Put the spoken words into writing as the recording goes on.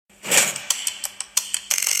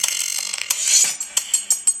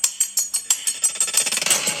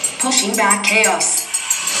Pushing Back Chaos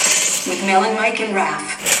with Melon, Mike, and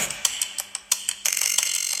Raph.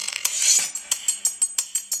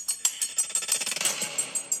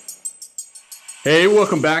 Hey,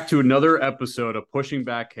 welcome back to another episode of Pushing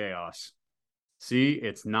Back Chaos. See,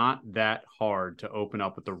 it's not that hard to open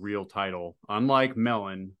up with the real title, unlike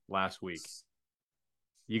Melon last week.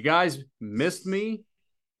 You guys missed me,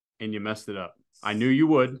 and you messed it up. I knew you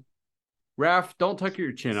would. Raph, don't tuck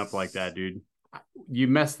your chin up like that, dude. You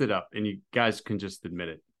messed it up, and you guys can just admit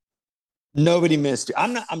it. Nobody missed you.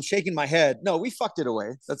 I'm shaking my head. No, we fucked it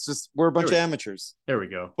away. We're a bunch of amateurs. There we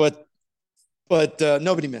go. But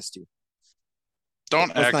nobody missed you.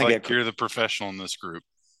 Don't act like you're the professional in this group.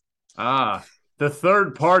 The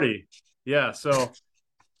third party. Yeah, so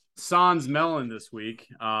sans Melon this week.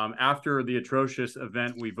 After the atrocious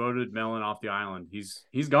event, we voted Melon off the island.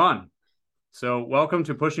 He's gone. So welcome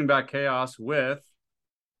to Pushing Back Chaos with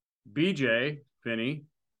BJ, Vinny,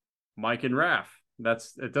 Mike, and Raph.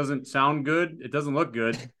 It doesn't sound good. It doesn't look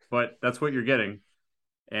good, but that's what you're getting.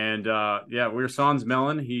 And we're sans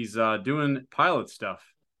Melon. He's doing pilot stuff.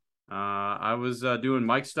 I was doing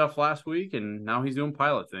Mike stuff last week, and now he's doing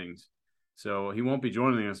pilot things. So he won't be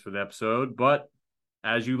joining us for the episode, but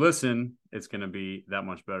as you listen, it's going to be that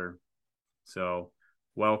much better. So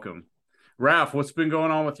welcome. Raph, what's been going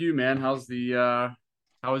on with you, man? How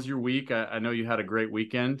was your week? I know you had a great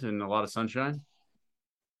weekend and a lot of sunshine.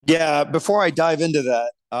 Yeah, before I dive into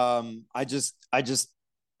that, I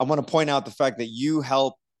want to point out the fact that you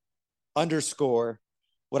help underscore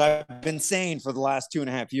what I've been saying for the last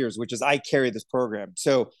 2.5 years, which is I carry this program.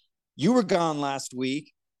 So you were gone last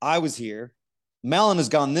week. I was here. Melon is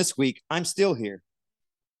gone this week. I'm still here.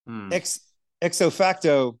 Ipso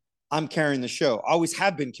facto, I'm carrying the show. Always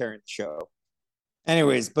have been carrying the show.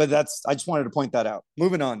 Anyways, but I just wanted to point that out.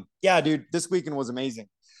 Moving on. Yeah, dude, this weekend was amazing.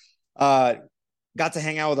 Got to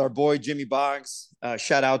hang out with our boy, Jimmy Boggs.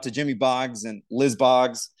 Shout out to Jimmy Boggs and Liz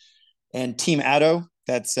Boggs and Team Addo.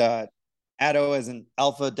 That's Addo as an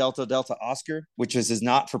Alpha Delta Delta Oscar, which is his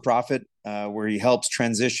not-for-profit, where he helps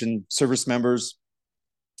transition service members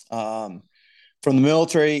from the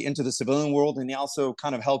military into the civilian world. And he also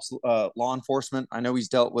kind of helps law enforcement. I know he's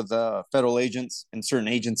dealt with federal agents and certain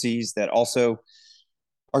agencies that also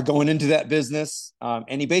are going into that business.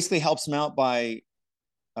 And he basically helps them out by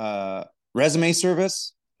resume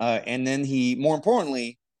service. And then he, more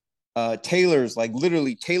importantly, tailors, like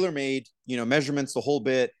literally tailor-made, measurements, the whole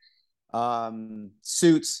bit,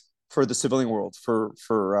 suits for the civilian world for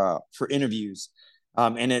interviews.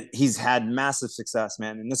 And he's had massive success,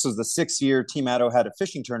 man. And this was the 6th year Team Addo had a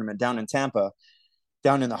fishing tournament down in Tampa,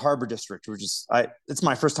 down in the Harbor District, which is, it's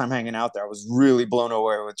my first time hanging out there. I was really blown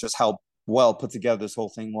away with just how well put together this whole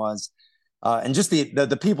thing was. And just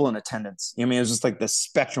the people in attendance. I mean, it was just like the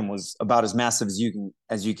spectrum was about as massive as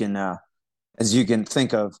you can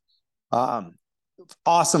think of.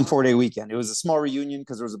 Awesome 4-day weekend. It was a small reunion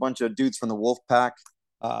because there was a bunch of dudes from the Wolf Pack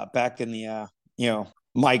back in the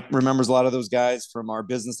Mike remembers a lot of those guys from our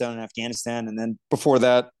business down in Afghanistan. And then before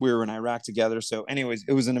that, we were in Iraq together. So anyways,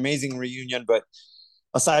 it was an amazing reunion. But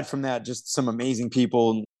aside from that, just some amazing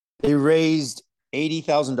people. They raised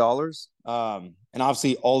 $80,000. And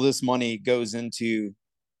obviously all this money goes into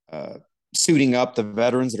suiting up the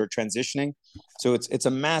veterans that are transitioning. So it's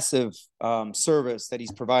a massive service that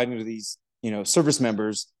he's providing to these, service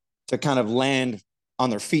members to kind of land on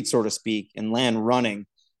their feet, so to speak, and land running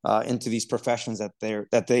into these professions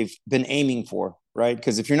that they've been aiming for, right?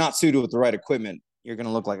 Because if you're not suited with the right equipment, you're going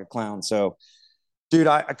to look like a clown. So, dude,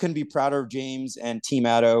 I couldn't be prouder of James and Team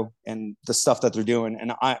Addo and the stuff that they're doing.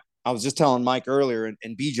 And I was just telling Mike earlier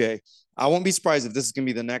and BJ, I won't be surprised if this is going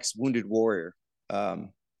to be the next Wounded Warrior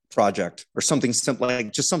project or something simple,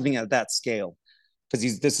 like just something at that scale.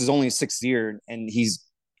 Because this is only his 6th year, and his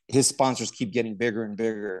sponsors keep getting bigger and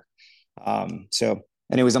bigger. So.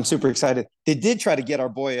 Anyways, I'm super excited. They did try to get our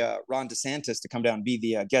boy Ron DeSantis to come down and be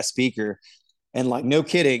the guest speaker. And like, no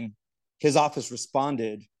kidding, his office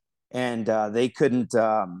responded and they couldn't.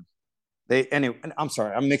 Anyway, I'm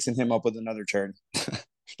sorry, I'm mixing him up with another charity.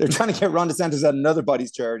 They're trying to get Ron DeSantis at another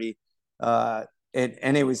buddy's charity. And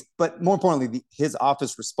anyways, but more importantly, his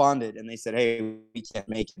office responded and they said, hey, we can't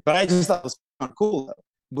make it. But I just thought it was kind of cool. Though.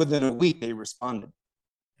 Within a week, they responded.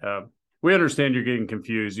 We understand you're getting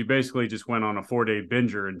confused. You basically just went on a 4-day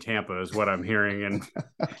binger in Tampa is what I'm hearing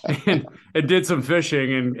and did some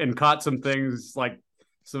fishing and caught some things like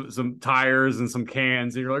some tires and some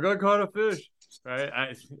cans. And you're like, I caught a fish,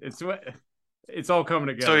 right? It's all coming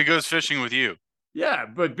together. So he goes fishing with you. Yeah,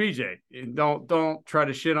 but BJ, don't try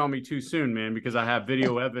to shit on me too soon, man, because I have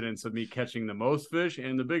video evidence of me catching the most fish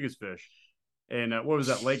and the biggest fish. And what was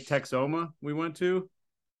that, Lake Texoma we went to?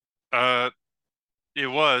 It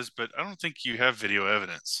was, but I don't think you have video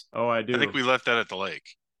evidence. Oh, I do. I think we left that at the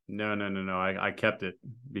lake. No. I kept it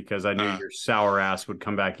because I knew your sour ass would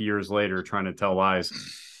come back years later trying to tell lies.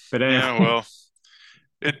 But anyway. Yeah, well,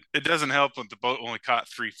 it doesn't help when the boat only caught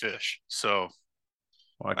 3 fish. So,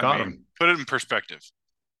 I caught them. Put it in perspective.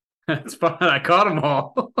 That's fine. I caught them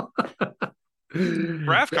all.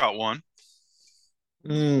 Raph caught one.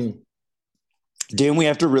 Didn't we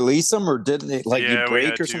have to release them, or didn't they you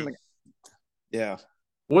break or something? Yeah.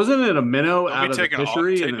 Wasn't it a minnow out of the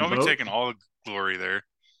fishery? Don't be taking all the glory there.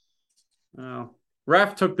 Oh,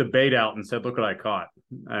 Raph took the bait out and said, "Look what I caught."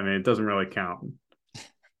 I mean, it doesn't really count.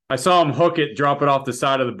 I saw him hook it, drop it off the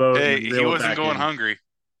side of the boat. Hey, he wasn't going hungry.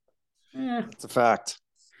 It's a fact.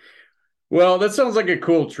 Well, that sounds like a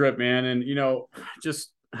cool trip, man. And,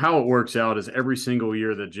 just how it works out is every single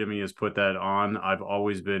year that Jimmy has put that on, I've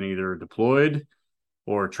always been either deployed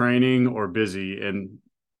or training or busy. And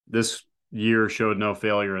this year showed no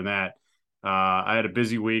failure in that. I had a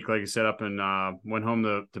busy week, like I said, went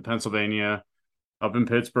home to Pennsylvania, up in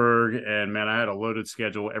Pittsburgh. And, man, I had a loaded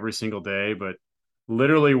schedule every single day, but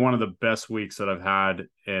literally one of the best weeks that I've had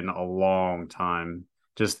in a long time.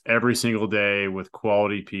 Just every single day with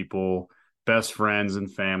quality people, best friends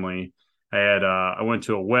and family. I went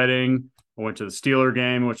to a wedding. I went to the Steeler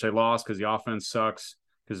game, which I lost because the offense sucks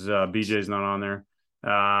because BJ's not on there.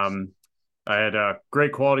 I had a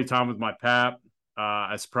great quality time with my pap.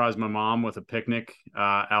 I surprised my mom with a picnic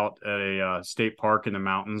out at a state park in the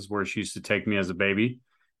mountains where she used to take me as a baby.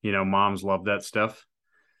 Moms love that stuff.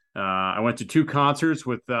 I went to 2 concerts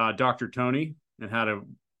with Dr. Tony and had a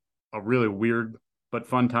really weird but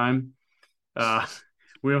fun time.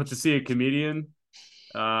 We went to see a comedian,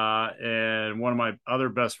 and one of my other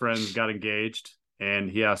best friends got engaged,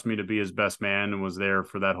 and he asked me to be his best man and was there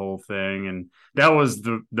for that whole thing. And that was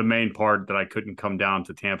the main part that I couldn't come down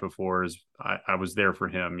to Tampa for, is I was there for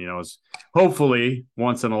him. It's hopefully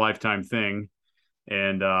once in a lifetime thing,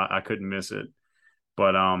 and I couldn't miss it.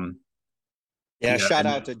 But shout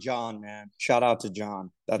out to John, man. Shout out to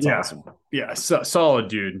John. That's awesome. Yeah, solid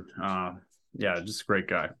dude. Just a great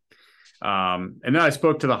guy. And then I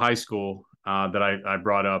spoke to the high school that I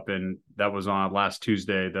brought up, and that was on last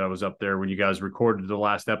Tuesday that I was up there when you guys recorded the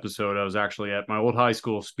last episode. I was actually at my old high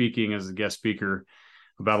school speaking as a guest speaker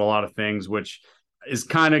about a lot of things, which is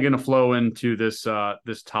kind of going to flow into this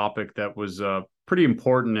topic that was pretty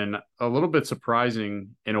important and a little bit surprising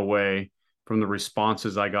in a way from the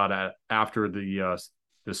responses I got after the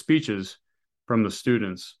speeches from the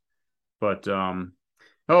students. But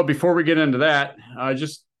before we get into that,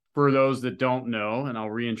 just for those that don't know, and I'll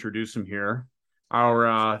reintroduce him here,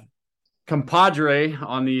 our compadre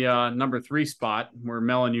on the number 3 spot, where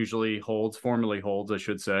Mellon formerly holds, I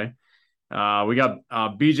should say. We got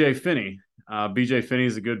BJ Finney. BJ Finney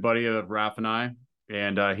is a good buddy of Raph and I,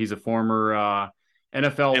 and he's a former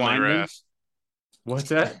NFL lineman. Raph. What's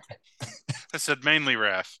that? I said mainly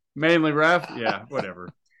Raph. Mainly Raph? Yeah, whatever.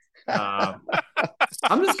 I'm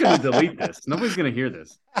just going to delete this. Nobody's going to hear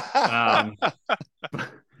this.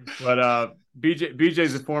 But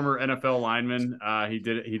BJ's a former NFL lineman. He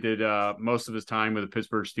did most of his time with the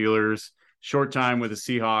Pittsburgh Steelers, short time with the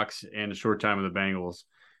Seahawks, and a short time with the Bengals,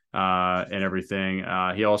 and everything.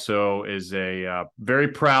 He also is a very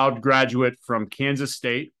proud graduate from Kansas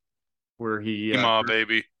State, where he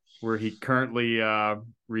currently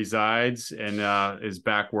resides and is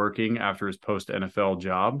back working after his post NFL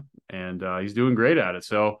job, and he's doing great at it.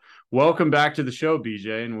 So welcome back to the show,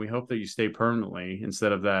 BJ, and we hope that you stay permanently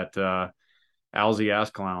instead of that Alzy ass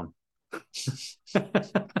clown.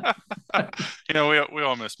 We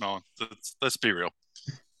all miss Mellon. Let's be real.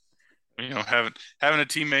 Having a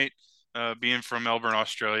teammate being from Melbourne,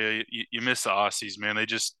 Australia, you miss the Aussies, man. They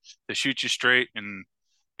shoot you straight, and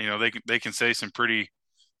they can say some pretty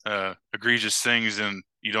egregious things, and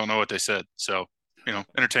you don't know what they said. So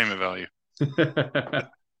entertainment value.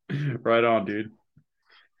 Right on, dude.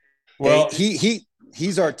 Well,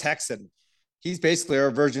 he's our Texan. He's basically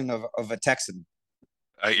our version of a Texan.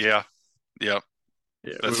 Yeah,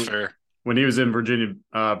 that's fair. When he was in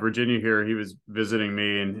Virginia here, he was visiting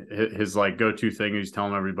me, and his like go-to thing he's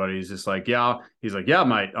telling everybody, he's just like, yeah,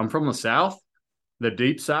 mate, I'm from the South, the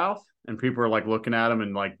deep South. And people are like looking at him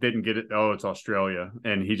and like didn't get it. Oh, it's Australia.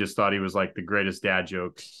 And he just thought he was like the greatest dad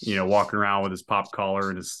joke, walking around with his pop collar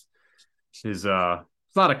and his it's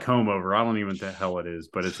not a comb over. I don't even know what the hell it is,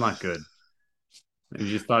 but it's not good. And he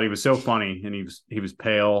just thought he was so funny, and he was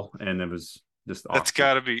pale, and it was just awesome.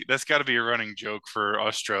 That's gotta be a running joke for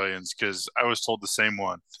Australians, because I was told the same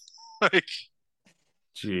one. Like,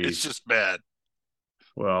 jeez, it's just bad.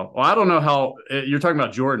 Well, I don't know how you're talking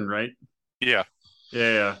about Jordan, right? Yeah.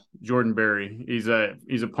 Yeah, Jordan Berry. He's a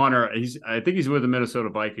punter. I think he's with the Minnesota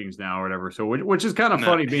Vikings now or whatever. So which is kind of No,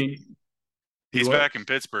 funny being he's what? back in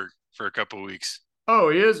Pittsburgh for a couple of weeks. Oh,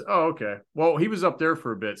 he is? Oh, okay. Well, he was up there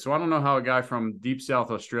for a bit. So I don't know how a guy from deep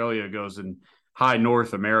South Australia goes in high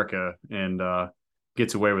North America and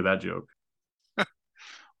gets away with that joke. Well,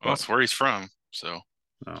 But that's where he's from. So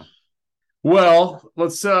no. Well,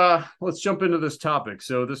 let's jump into this topic.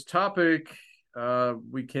 So this topic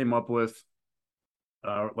we came up with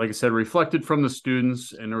like I said, reflected from the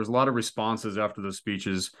students, and there was a lot of responses after the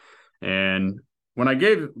speeches. And when I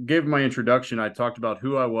gave my introduction, I talked about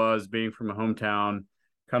who I was, being from a hometown,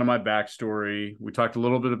 kind of my backstory. We talked a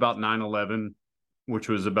little bit about 9/11, which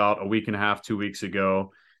was about a week and a half, 2 weeks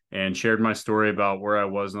ago, and shared my story about where I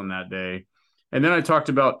was on that day. And then I talked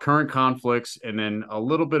about current conflicts, and then a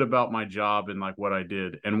little bit about my job and like what I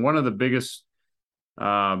did. And one of the biggest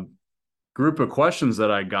group of questions that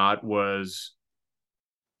I got was,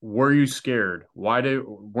 were you scared?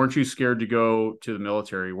 Weren't you scared to go to the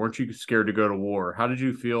military? Weren't you scared to go to war? How did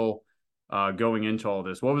you feel going into all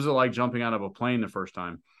this? What was it like jumping out of a plane the first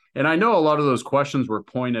time? And I know a lot of those questions were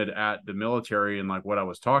pointed at the military and like what I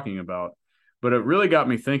was talking about, but it really got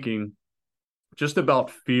me thinking just about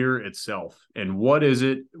fear itself and what is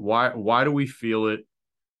it? Why do we feel it?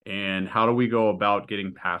 And how do we go about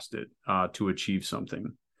getting past it to achieve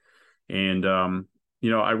something? And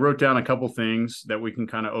I wrote down a couple things that we can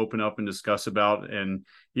kind of open up and discuss about. And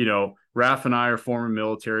Raph and I are former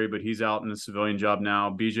military, but he's out in a civilian job now.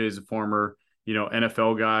 BJ is a former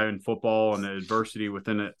NFL guy in football, and the adversity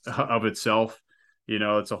within it of itself.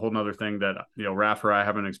 It's a whole nother thing that Raph or I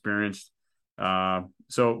haven't experienced.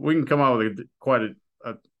 So we can come out with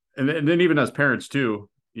and then even as parents too.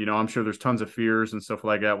 I'm sure there's tons of fears and stuff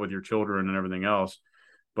like that with your children and everything else.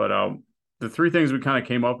 But the three things we kind of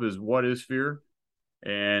came up is, what is fear?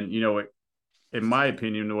 And, in my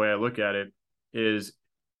opinion, the way I look at it is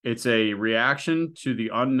it's a reaction to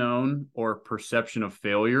the unknown or perception of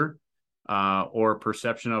failure or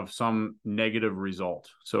perception of some negative result.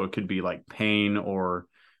 So it could be like pain or,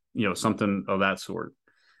 something of that sort.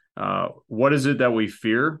 What is it that we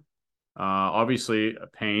fear? Obviously,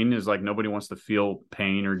 pain is like nobody wants to feel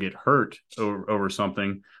pain or get hurt over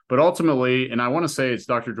something. But ultimately, and I want to say it's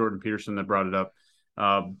Dr. Jordan Peterson that brought it up,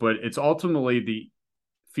 but it's ultimately the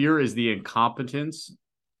fear is the incompetence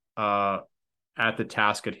at the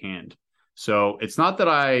task at hand. So it's not that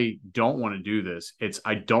I don't want to do this. It's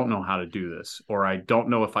I don't know how to do this, or I don't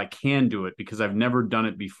know if I can do it because I've never done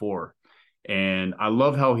it before. And I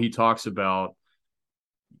love how he talks about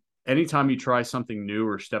anytime you try something new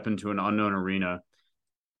or step into an unknown arena,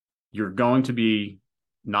 you're going to be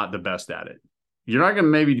not the best at it. You're not going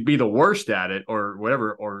to maybe be the worst at it or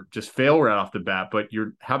whatever, or just fail right off the bat, but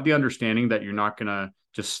you have the understanding that you're not going to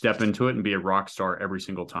just step into it and be a rock star every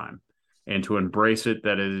single time, and to embrace it,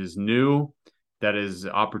 that it is new, that is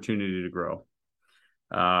opportunity to grow.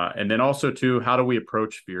 And then also too, how do we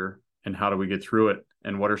approach fear and how do we get through it?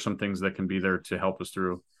 And what are some things that can be there to help us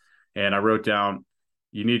through? And I wrote down,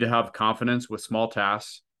 you need to have confidence with small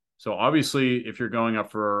tasks. So obviously, if you're going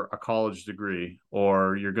up for a college degree,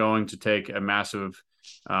 or you're going to take a massive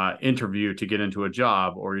interview to get into a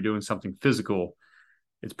job, or you're doing something physical,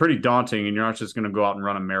 it's pretty daunting, and you're not just going to go out and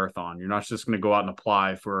run a marathon. You're not just going to go out and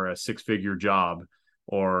apply for a 6-figure job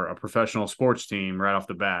or a professional sports team right off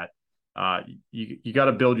the bat. You got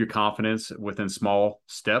to build your confidence within small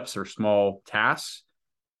steps or small tasks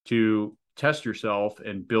to test yourself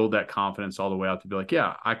and build that confidence all the way out to be like,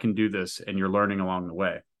 yeah, I can do this. And you're learning along the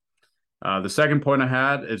way. The second point I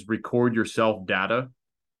had is record your self data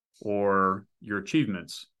or your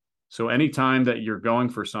achievements. So anytime that you're going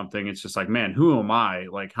for something, it's just like, man, who am I?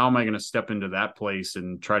 Like, how am I going to step into that place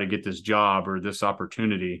and try to get this job or this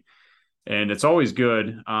opportunity? And it's always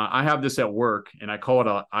good. I have this at work, and I call it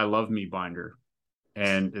a I love me binder.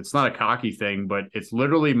 And it's not a cocky thing, but it's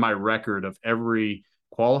literally my record of every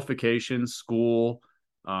qualification, school,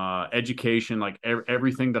 education, like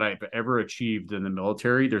everything that I've ever achieved in the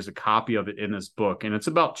military. There's a copy of it in this book, and it's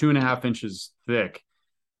about 2.5 inches thick,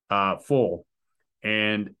 full.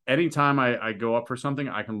 And anytime I go up for something,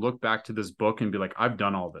 I can look back to this book and be like, I've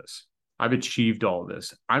done all this. I've achieved all of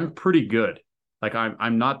this. I'm pretty good. Like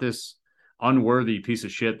I'm not this unworthy piece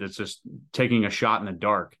of shit that's just taking a shot in the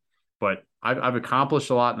dark. But I've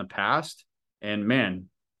accomplished a lot in the past, and man,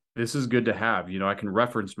 this is good to have. I can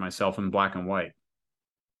reference myself in black and white.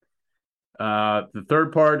 The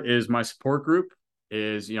third part is my support group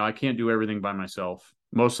is, I can't do everything by myself.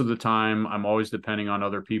 Most of the time, I'm always depending on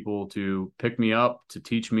other people to pick me up, to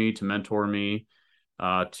teach me, to mentor me,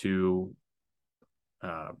 to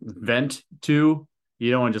vent to, You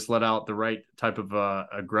don't want to just let out the right type of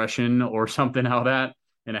aggression or something out that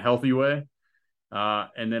in a healthy way.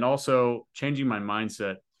 And then also changing my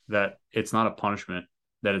mindset that it's not a punishment,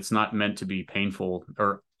 that it's not meant to be painful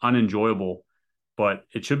or unenjoyable, but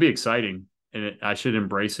it should be exciting. And I should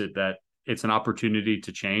embrace it, that it's an opportunity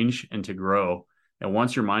to change and to grow. And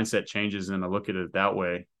once your mindset changes and I look at it that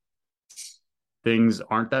way, things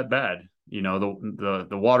aren't that bad. You know,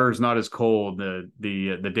 the water is not as cold,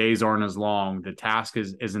 the days aren't as long, the task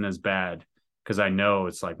isn't as bad, because I know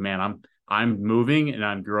it's like, man, I'm moving and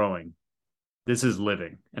I'm growing. This is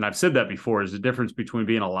living. And I've said that before. There's a difference between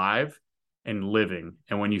being alive and living.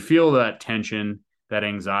 And when you feel that tension, that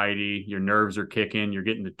anxiety, your nerves are kicking, you're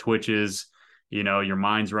getting the twitches, you know, your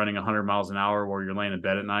mind's running 100 miles an hour while you're laying in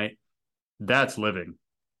bed at night, that's living.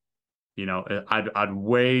 You know,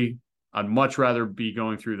 I'd much rather be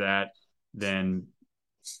going through that than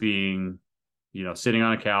being, you know, sitting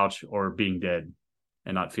on a couch or being dead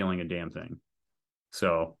and not feeling a damn thing.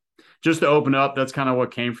 So just to open up, that's kind of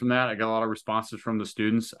what came from that. I got a lot of responses from the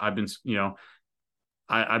students. I've been, you know,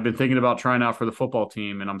 I've been thinking about trying out for the football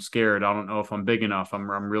team, and I'm scared. I don't know if I'm big enough. I'm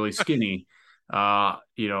really skinny.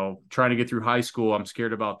 You know, trying to get through high school, I'm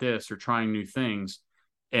scared about this, or trying new things.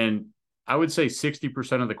 And I would say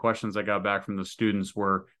 60% of the questions I got back from the students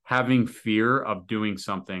were having fear of doing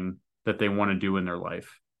something that they want to do in their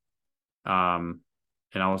life. And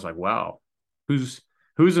I was like, wow, who's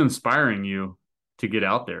inspiring you to get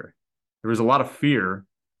out there? There was a lot of fear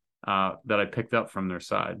that I picked up from their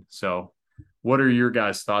side. So what are your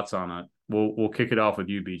guys' thoughts on it? We'll kick it off with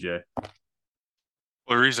you, BJ. Well,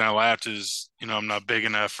 the reason I laughed is, you know, I'm not big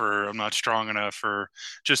enough, or I'm not strong enough, or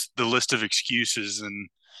just the list of excuses. And,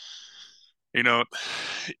 you know,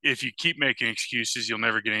 if you keep making excuses, you'll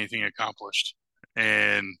never get anything accomplished.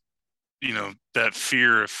 And, you know, that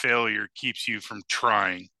fear of failure keeps you from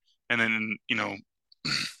trying. And then, you know,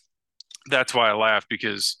 that's why I laugh,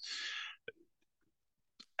 because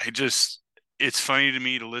it's funny to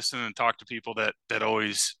me to listen and talk to people that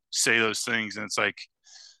always say those things. And it's like,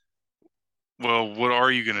 well, what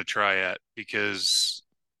are you going to try at? Because,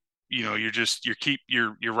 you know,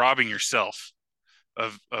 you're robbing yourself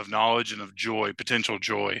of knowledge and of joy, potential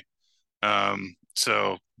joy.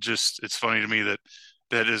 So just, it's funny to me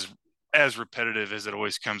that is as repetitive as it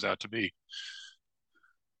always comes out to be.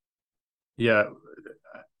 Yeah.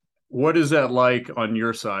 What is that like on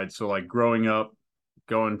your side? So like growing up,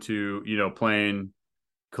 going to, you know, playing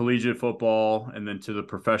collegiate football and then to the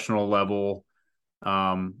professional level.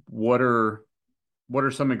 What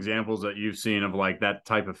are some examples that you've seen of like that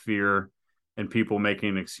type of fear and people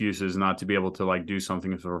making excuses not to be able to like do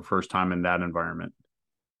something for the first time in that environment?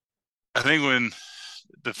 I think when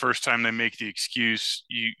the first time they make the excuse,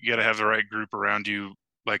 you got to have the right group around you,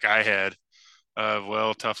 like I had, of,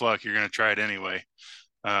 well, tough luck, you're going to try it anyway.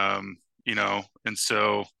 You know, and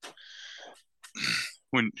so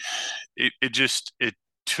when it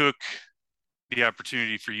took the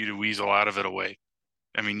opportunity for you to weasel out of it away.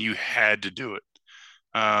 I mean, you had to do it.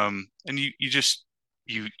 And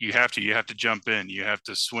you have to jump in, you have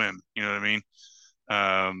to swim, you know what I mean?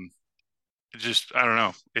 I don't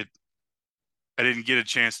know. I didn't get a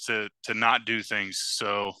chance to not do things.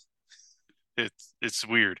 So it's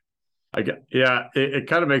weird. It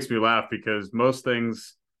kind of makes me laugh, because most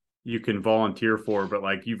things you can volunteer for, but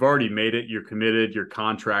like you've already made it, you're committed, you're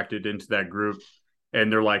contracted into that group,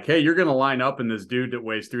 and they're like, hey, you're going to line up and this dude that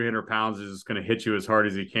weighs 300 pounds is just going to hit you as hard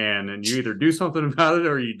as he can. And you either do something about it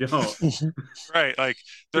or you don't. Right. Like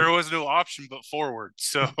there was no option but forward.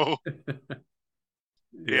 So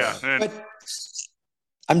yeah. But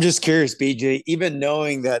I'm just curious, BJ, even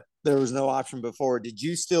knowing that there was no option before, did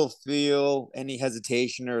you still feel any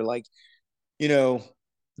hesitation, or like, you know,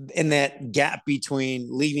 in that gap between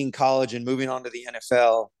leaving college and moving on to the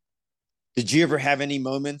NFL? Did you ever have any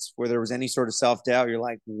moments where there was any sort of self-doubt? You're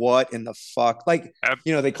like, what in the fuck? Like,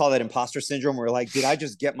 you know, they call that imposter syndrome, where like, did I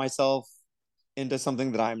just get myself into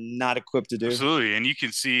something that I'm not equipped to do? Absolutely. And you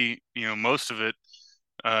can see, you know, most of it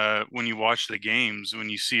when you watch the games, when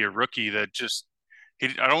you see a rookie that just,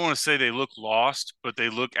 I don't want to say they look lost, but they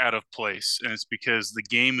look out of place. And it's because the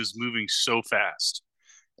game is moving so fast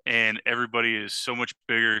and everybody is so much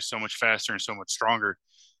bigger, so much faster, and so much stronger,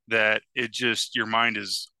 that it just, your mind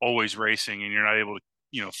is always racing and you're not able to,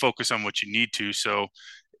 you know, focus on what you need to. So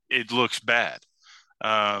it looks bad.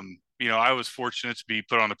 You know, I was fortunate to be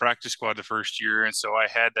put on the practice squad the first year. And so I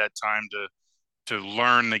had that time to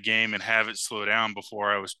learn the game and have it slow down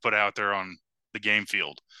before I was put out there on the game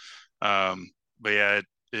field. But yeah,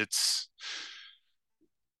 it's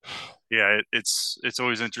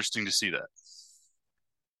always interesting to see that.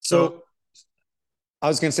 So I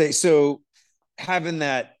was going to say, so having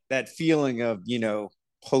that feeling of,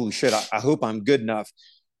 holy shit, I hope I'm good enough.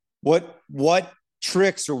 What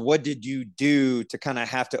tricks or what did you do to kind of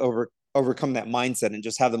have to overcome that mindset and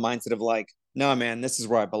just have the mindset of like, no, man, this is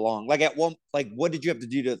where I belong? Like what did you have to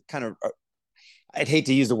do to kind of, I'd hate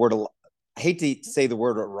to use the word, I hate to say the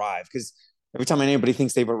word arrive, because every time anybody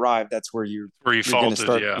thinks they've arrived, that's where you're going to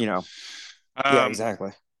start, yeah. Yeah,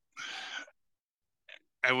 exactly.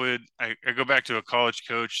 I go back to a college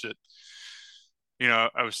coach that,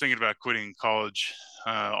 I was thinking about quitting college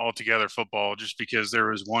altogether, football, just because there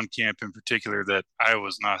was one camp in particular that I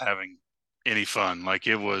was not having any fun. Like,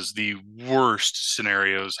 it was the worst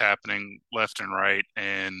scenarios happening left and right.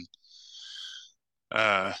 And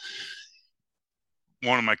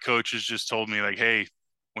one of my coaches just told me, like, hey,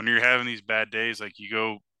 when you're having these bad days, like, you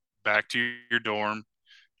go back to your dorm,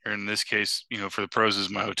 or in this case, for the pros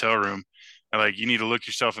is my hotel room. And like, you need to look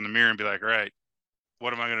yourself in the mirror and be like, all right,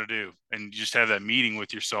 what am I going to do? And you just have that meeting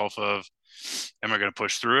with yourself of, am I going to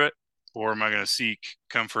push through it, or am I going to seek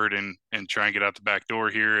comfort and try and get out the back door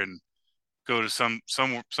here and go to some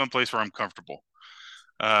place where I'm comfortable.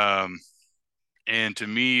 And to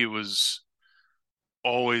me, it was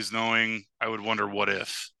always knowing I would wonder what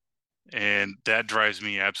if, and that drives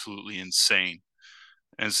me absolutely insane.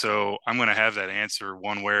 And so I'm going to have that answer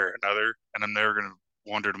one way or another, and I'm never going to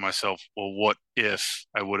wonder to myself, well, what if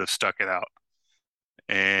I would have stuck it out?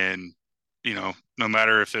 And, no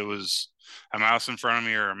matter if it was a mouse in front of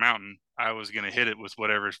me or a mountain, I was going to hit it with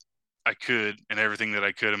whatever I could and everything that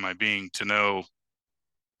I could in my being to know.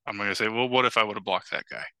 I'm going to say, well, what if I would have blocked that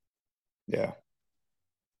guy? Yeah.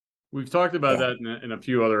 We've talked about that in a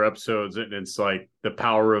few other episodes, and it's like the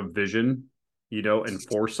power of vision, and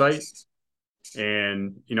foresight.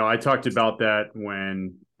 And, I talked about that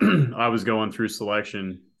when I was going through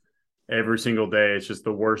selection every single day. It's just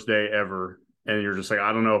the worst day ever. And you're just like,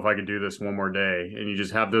 I don't know if I could do this one more day. And you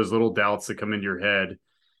just have those little doubts that come into your head.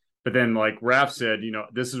 But then, like Raph said,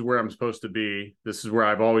 this is where I'm supposed to be. This is where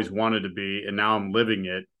I've always wanted to be. And now I'm living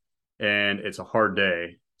it. And it's a hard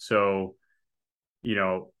day. So,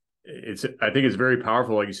 I think it's very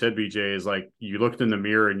powerful. Like you said, BJ, is like you looked in the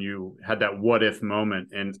mirror and you had that what if moment.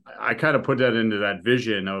 And I kind of put that into that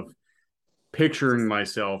vision of picturing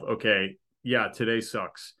myself. Okay, yeah, today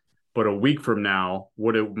sucks. But a week from now,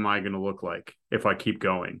 what am I going to look like if I keep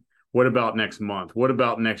going? What about next month? What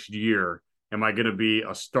about next year? Am I going to be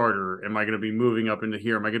a starter? Am I going to be moving up into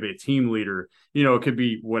here? Am I going to be a team leader? It could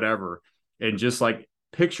be whatever. And just like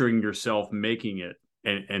picturing yourself making it.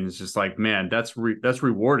 And it's just like, man, that's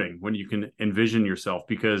rewarding when you can envision yourself,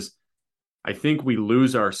 because I think we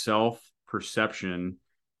lose our self-perception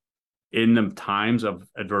in the times of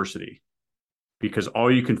adversity, because all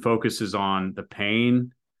you can focus is on the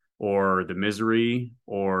pain or the misery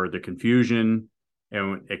or the confusion,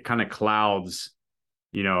 and it kind of clouds,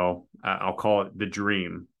 I'll call it the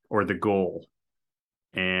dream or the goal.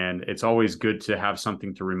 And it's always good to have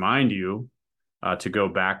something to remind you to go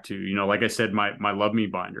back to, like I said, my Love Me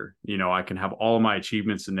binder, I can have all of my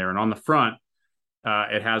achievements in there. And on the front,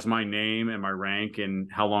 it has my name and my rank and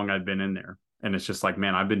how long I've been in there. And it's just like,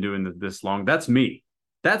 man, I've been doing this long. That's me.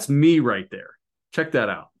 That's me right there. Check that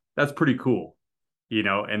out. That's pretty cool.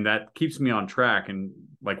 And that keeps me on track. And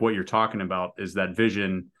like what you're talking about is that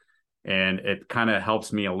vision, and it kind of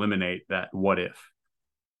helps me eliminate that what if.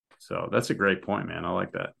 So that's a great point, man. I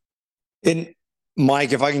like that. And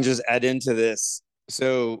Mike, if I can just add into this.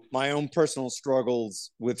 So my own personal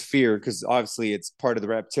struggles with fear, because obviously it's part of the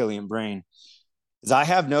reptilian brain, is I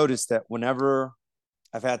have noticed that whenever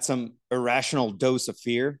I've had some irrational dose of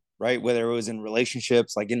fear, right? Whether it was in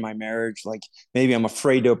relationships, like in my marriage, like maybe I'm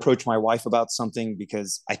afraid to approach my wife about something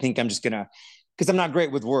because I think I'm just because I'm not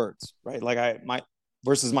great with words, right? Like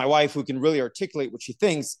versus my wife, who can really articulate what she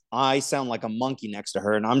thinks, I sound like a monkey next to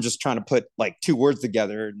her, and I'm just trying to put like two words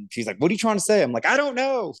together, and she's like, "What are you trying to say?" I'm like, "I don't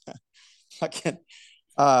know." I can't.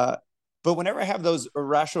 But whenever I have those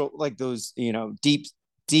irrational, like those, deep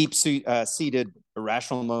seated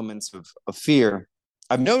irrational moments of fear,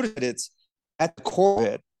 I've noticed that it's at the core of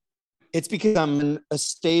it. It's because I'm in a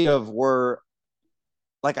state of where,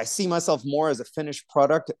 like, I see myself more as a finished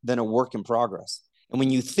product than a work in progress. And when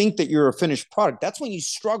you think that you're a finished product, that's when you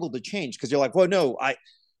struggle to change, because you're like, well, no,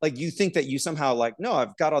 you think that you somehow like, no,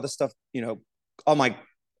 I've got all this stuff, all my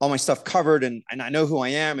stuff covered, and I know who I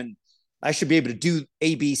am, and I should be able to do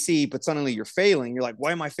ABC, but suddenly you're failing. You're like,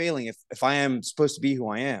 why am I failing if I am supposed to be who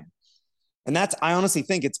I am? And I honestly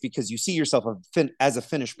think it's because you see yourself as a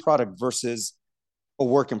finished product versus a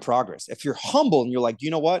work in progress. If you're humble and you're like, you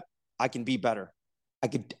know what, I can be better. I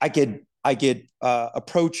could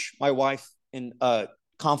approach my wife in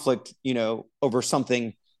conflict, over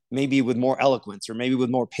something maybe with more eloquence, or maybe with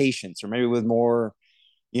more patience, or maybe with more,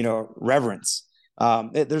 reverence.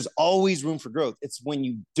 There's always room for growth. It's when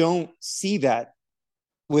you don't see that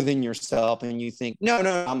within yourself and you think, no,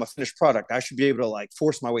 I'm a finished product, I should be able to like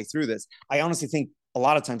force my way through this. I honestly think a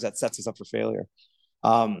lot of times that sets us up for failure.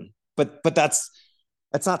 But that's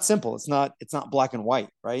not simple. It's not black and white,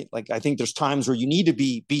 right? Like, I think there's times where you need to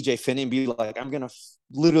be BJ Finney and be like, I'm gonna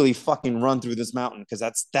literally fucking run through this mountain, because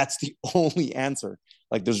that's the only answer.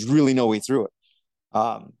 Like, there's really no way through it.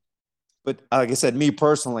 But like I said, me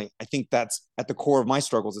personally, I think that's at the core of my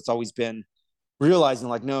struggles. It's always been realizing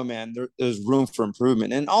like, no, man, there's room for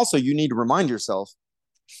improvement. And also, you need to remind yourself,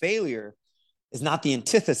 failure is not the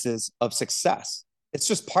antithesis of success. It's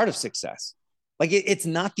just part of success. Like, it's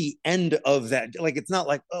not the end of that. Like, it's not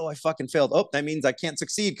like, oh, I fucking failed. Oh, that means I can't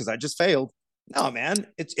succeed because I just failed. No, man,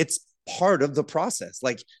 it's part of the process.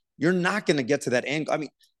 Like, you're not going to get to that end. I mean,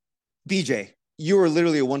 BJ, you are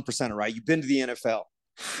literally a 1%er, right? You've been to the NFL.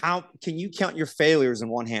 How can you count your failures in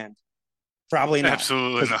one hand? Probably not.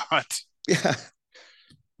 Absolutely not. Yeah.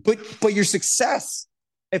 But your success,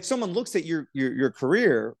 if someone looks at your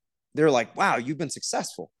career, they're like, wow, you've been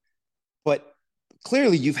successful. But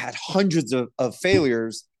clearly you've had hundreds of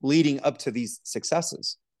failures leading up to these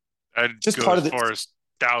successes. I'd Just go part as of the far as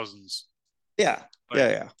thousands. Yeah. Like,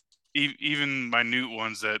 yeah. Even minute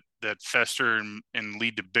ones that fester and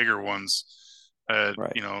lead to bigger ones.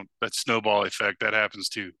 Right. That snowball effect that happens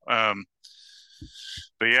too. But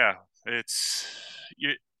yeah,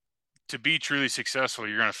 to be truly successful,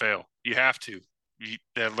 you're going to fail. You have to.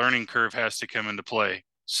 That learning curve has to come into play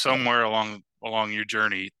somewhere along your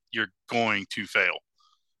journey. You're going to fail,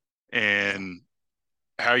 and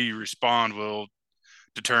how you respond will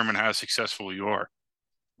determine how successful you are.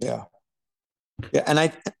 Yeah. And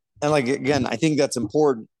like, again, I think that's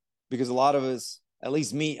important, because a lot of us, at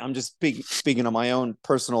least me, I'm just speaking on my own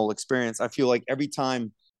personal experience. I feel like every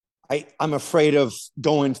time I'm afraid of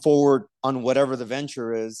going forward on whatever the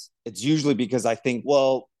venture is, it's usually because I think,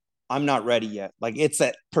 well, I'm not ready yet. Like, it's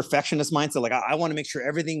that perfectionist mindset. Like, I want to make sure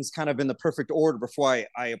everything's kind of in the perfect order before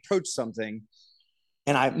I approach something.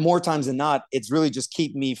 And more times than not, it's really just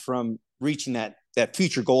keep me from reaching that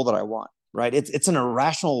future goal that I want. Right. It's an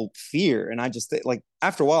irrational fear. And I just think, like,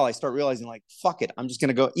 after a while, I start realizing, like, fuck it. I'm just going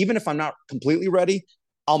to go, even if I'm not completely ready,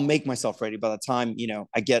 I'll make myself ready by the time,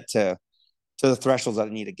 I get to the thresholds that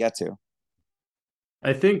I need to get to.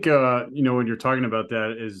 I think, when you're talking about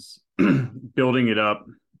that is building it up.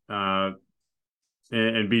 And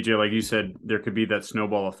BJ, like you said, there could be that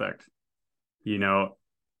snowball effect.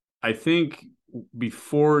 I think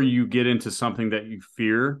before you get into something that you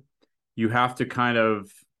fear, you have to kind of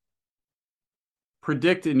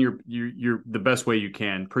predict in your the best way you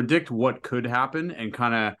can. Predict what could happen and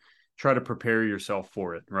kind of try to prepare yourself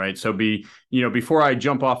for it, right? So before I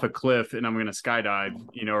jump off a cliff and I'm going to skydive,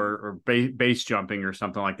 or base jumping or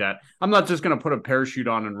something like that, I'm not just going to put a parachute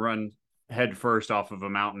on and run head first off of a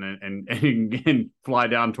mountain and fly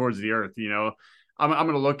down towards the earth. I'm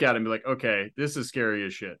going to look at it and be like, okay, this is scary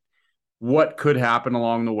as shit. What could happen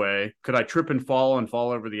along the way? Could I trip and fall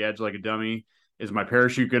over the edge like a dummy? Is my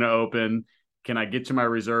parachute going to open? Can I get to my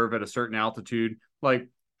reserve at a certain altitude? Like,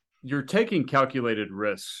 you're taking calculated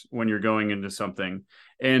risks when you're going into something,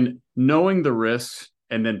 and knowing the risks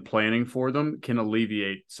and then planning for them can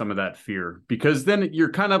alleviate some of that fear, because then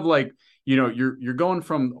you're kind of like, you're going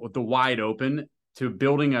from the wide open to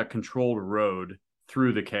building a controlled road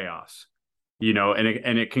through the chaos, and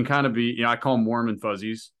it can kind of be, I call them warm and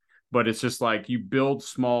fuzzies, but it's just like you build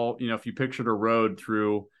small, if you pictured a road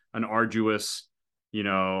through an arduous,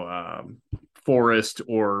 forest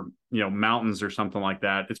or mountains or something like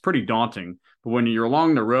that, it's pretty daunting. But when you're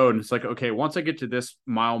along the road, it's like, okay, once I get to this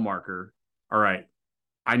mile marker, all right,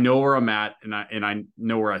 I know where I'm at, and I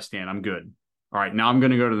know where I stand. I'm good. All right, now I'm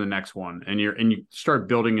going to go to the next one, and you start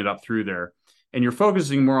building it up through there, and you're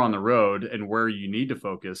focusing more on the road and where you need to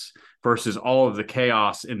focus versus all of the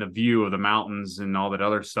chaos in the view of the mountains and all that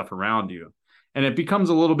other stuff around you. And it becomes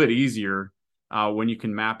a little bit easier when you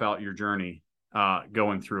can map out your journey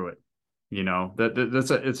going through it.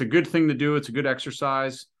 It's a good thing to do. It's a good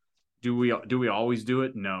exercise. Do we always do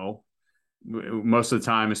it? No. Most of the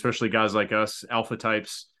time, especially guys like us, alpha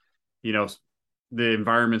types, the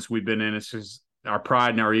environments we've been in, it's just our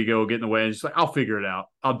pride and our ego get in the way. And it's like, I'll figure it out.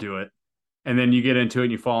 I'll do it. And then you get into it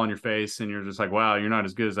and you fall on your face and you're just like, wow, you're not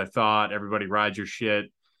as good as I thought. Everybody rides your shit.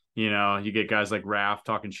 You get guys like Raph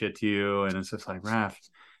talking shit to you. And it's just like, Raph,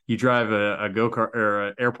 you drive a go-kart or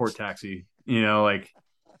an airport taxi, like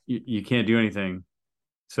you can't do anything.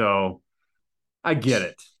 So I get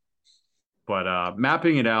it. But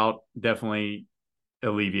mapping it out definitely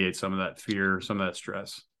alleviates some of that fear, some of that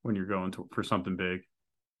stress. when you're going for something big.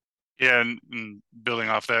 Yeah, and building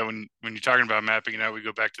off that, when you're talking about mapping it out, we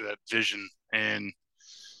go back to that vision, and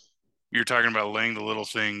you're talking about laying the little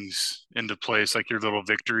things into place, like your little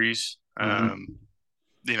victories.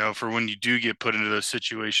 For when you do get put into those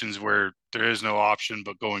situations where there is no option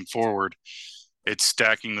but going forward, it's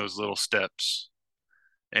stacking those little steps.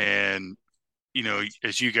 And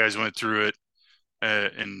as you guys went through it, I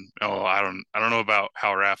don't know about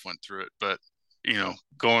how Raph went through it, but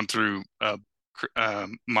going through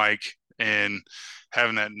Mike and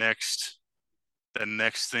having that next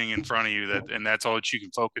thing in front of you, and that's all that you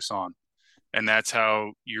can focus on, and that's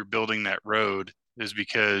how you're building that road, is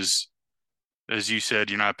because, as you said,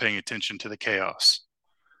 you're not paying attention to the chaos.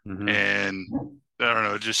 And I don't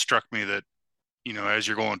know, it just struck me that as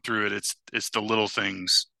you're going through it, it's the little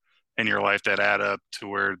things in your life that add up to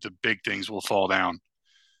where the big things will fall down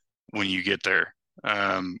when you get there.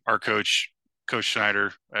 Our Coach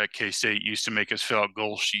Schneider at K-State used to make us fill out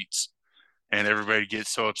goal sheets, and everybody gets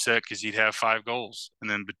so upset because he'd have 5 goals, and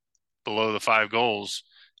then below the 5 goals,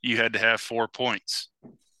 you had to have 4 points.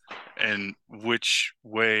 And which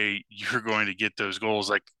way you're going to get those goals,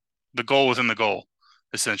 like the goal within the goal,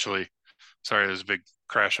 essentially. Sorry, there's a big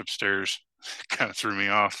crash upstairs. Kind of threw me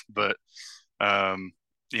off, but and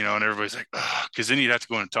everybody's like, because then you'd have to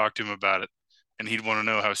go in and talk to him about it, and he'd want to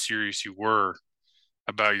know how serious you were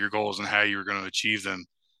about your goals and how you were going to achieve them.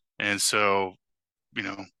 And so,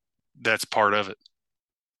 that's part of it.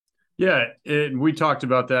 Yeah, we talked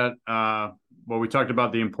about that. We talked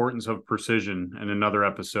about the importance of precision in another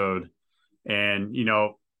episode. And,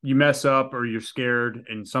 you mess up or you're scared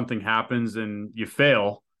and something happens and you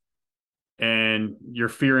fail and you're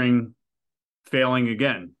fearing failing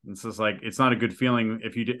again. It's just like, it's not a good feeling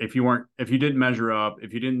if you didn't measure up,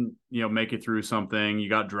 if you didn't, make it through something, you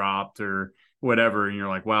got dropped or whatever. And you're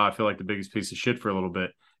like, wow, I feel like the biggest piece of shit for a little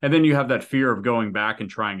bit. And then you have that fear of going back and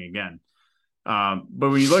trying again. But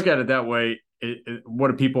when you look at it that way, what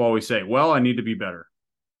do people always say? Well, I need to be better.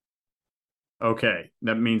 Okay,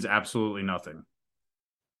 that means absolutely nothing.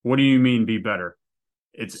 What do you mean be better?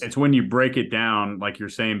 It's when you break it down, like you're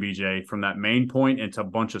saying, BJ, from that main point into a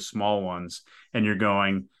bunch of small ones, and you're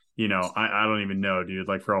going, I don't even know, dude,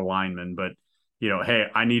 like for a lineman, but hey,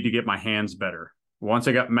 I need to get my hands better. Once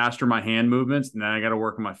I master my hand movements, and then I got to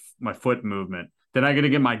work on my foot movement. Then I got to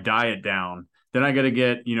get my diet down. Then I got to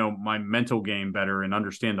get, my mental game better and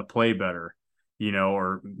understand the play better,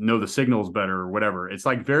 or know the signals better or whatever. It's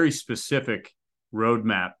like very specific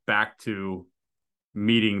roadmap back to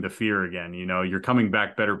meeting the fear again. You're coming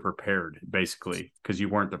back better prepared, basically, because you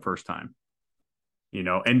weren't the first time,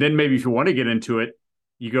 and then maybe if you want to get into it,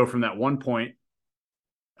 you go from that one point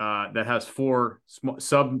that has 4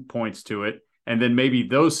 sub points to it. And then maybe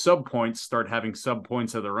those sub points start having sub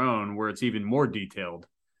points of their own where it's even more detailed,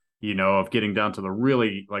 of getting down to the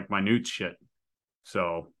really like minute shit.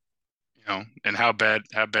 So, and how bad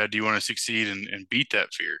do you want to succeed and beat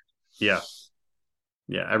that fear? Yeah.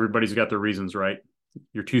 Yeah. Everybody's got their reasons, right?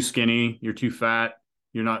 You're too skinny. You're too fat.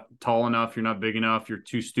 You're not tall enough. You're not big enough. You're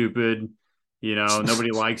too stupid.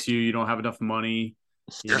 Nobody likes you. You don't have enough money.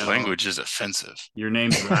 Your language is offensive. Your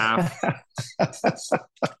name's Raph.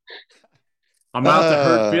 I'm out to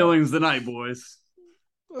hurt feelings tonight, boys.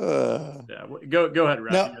 Yeah, go ahead,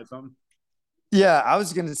 Raph. You got something? Yeah, I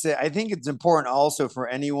was going to say, I think it's important also for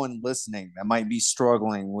anyone listening that might be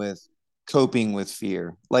struggling with coping with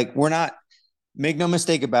fear. Like, make no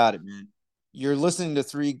mistake about it, man. You're listening to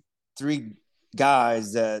three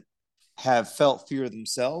guys that have felt fear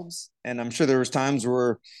themselves. And I'm sure there was times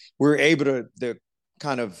where we're able to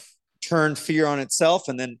kind of turn fear on itself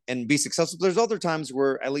and be successful. There's other times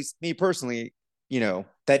where, at least me personally,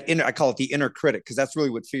 I call it the inner critic, because that's really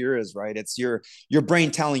what fear is, right? It's your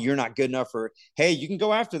brain telling you you're not good enough, or, hey, you can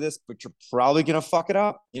go after this, but you're probably going to fuck it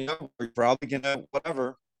up. You're probably going to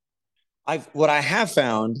whatever. What I have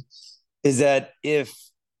found is that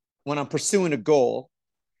when I'm pursuing a goal,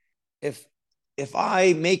 if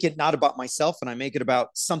I make it not about myself and I make it about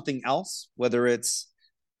something else, whether it's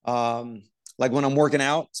like when I'm working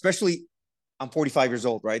out, especially I'm 45 years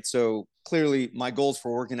old, right? So clearly my goals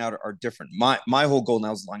for working out are different. My whole goal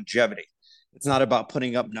now is longevity. It's not about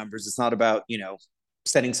putting up numbers. It's not about,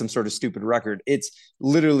 setting some sort of stupid record. It's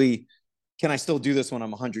literally, can I still do this when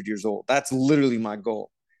I'm 100 years old? That's literally my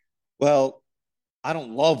goal. Well, I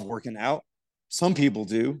don't love working out. Some people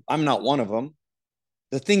do. I'm not one of them.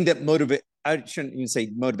 The thing that I shouldn't even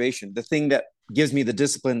say motivation. The thing that gives me the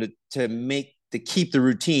discipline to keep the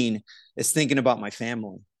routine is thinking about my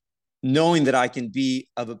family, knowing that I can be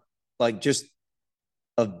just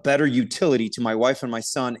a better utility to my wife and my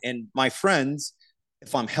son and my friends.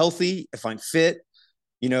 If I'm healthy, if I'm fit,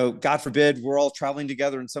 God forbid we're all traveling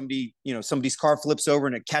together and somebody's car flips over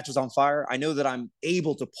and it catches on fire. I know that I'm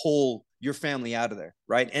able to pull your family out of there.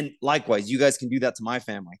 Right. And likewise, you guys can do that to my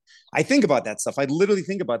family. I think about that stuff. I literally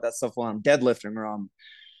think about that stuff while I'm deadlifting or I'm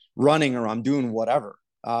running or I'm doing whatever.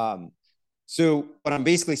 So what I'm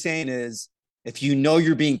basically saying is, if you know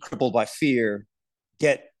you're being crippled by fear,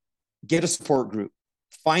 get a support group.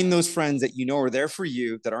 Find those friends that are there for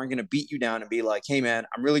you, that aren't going to beat you down and be like, hey man,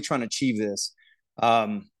 I'm really trying to achieve this.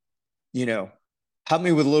 Help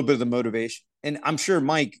me with a little bit of the motivation. And I'm sure,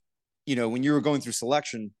 Mike, when you were going through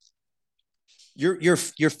selection, your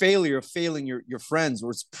failure of failing your friends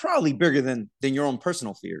was probably bigger than your own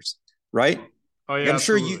personal fears, right? Oh yeah, I'm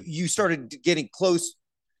sure absolutely. you started getting close.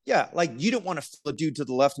 Yeah, like you don't want to fill a dude to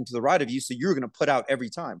the left and to the right of you, so you're going to put out every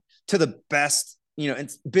time to the best. And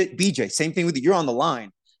BJ, same thing with you. You're on the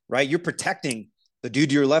line, right? You're protecting the dude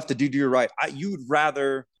to your left, the dude to your right. You would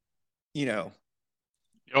rather, Oh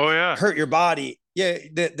yeah, hurt your body,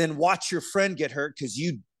 than watch your friend get hurt because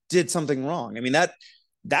you did something wrong. I mean, that's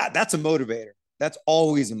a motivator. That's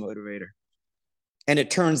always a motivator, and it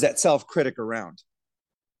turns that self-critic around.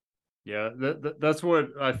 Yeah, that's what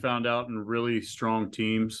I found out in really strong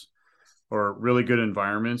teams or really good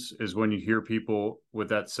environments, is when you hear people with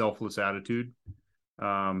that selfless attitude.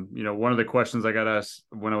 One of the questions I got asked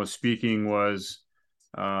when I was speaking was,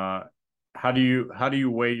 how do you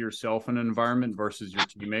weigh yourself in an environment versus your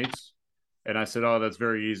teammates? And I said, oh, that's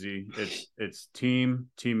very easy. It's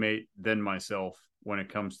teammate, then myself when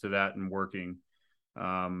it comes to that and working.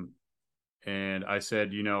 And I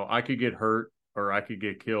said, I could get hurt or I could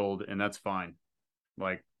get killed, and that's fine.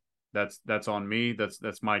 Like that's on me.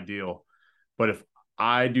 That's my deal. But if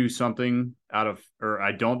I do something or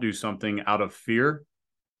I don't do something out of fear,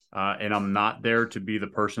 and I'm not there to be the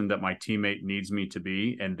person that my teammate needs me to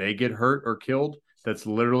be, and they get hurt or killed, that's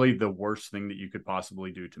literally the worst thing that you could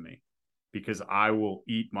possibly do to me, because I will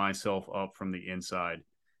eat myself up from the inside.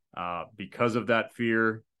 Because of that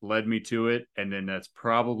fear led me to it. And then that's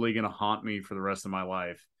probably going to haunt me for the rest of my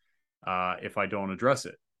life if I don't address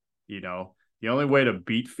it. The only way to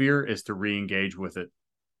beat fear is to re-engage with it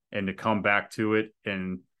and to come back to it.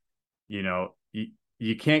 And,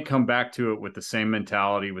 you can't come back to it with the same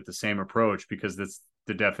mentality, with the same approach, because that's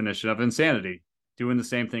the definition of insanity. Doing the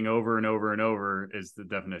same thing over and over and over is the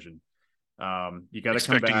definition. You got to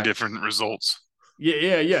come back. Different results.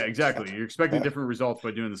 Yeah, exactly. You're expecting different results by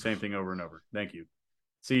doing the same thing over and over. Thank you.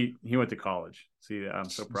 See, he went to college. See, I'm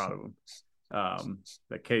so proud of him.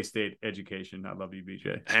 That K-State education. I love you,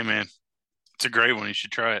 BJ. Hey, man. It's a great one. You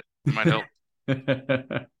should try it. It might help.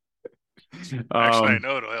 Actually, I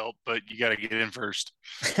know it'll help, but you got to get in first.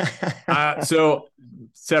 So,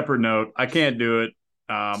 separate note, I can't do it.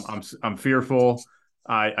 I'm fearful.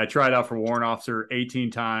 I tried out for warrant officer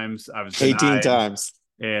 18 times. I was denied, 18 times.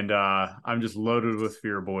 And I'm just loaded with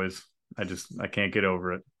fear, boys. I can't get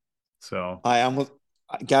over it. So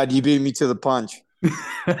God, you beat me to the punch.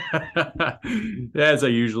 As I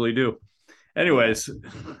usually do. Anyways.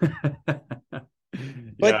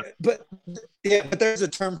 But there's a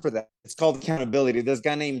term for that. It's called accountability. There's a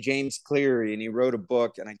guy named James Cleary, and he wrote a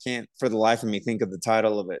book, and I can't for the life of me think of the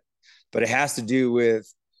title of it, but it has to do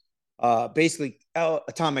with basically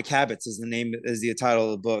Atomic Habits is the title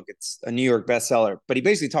of the book. It's a New York bestseller, but he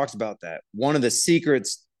basically talks about that. One of the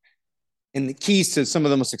secrets and the keys to some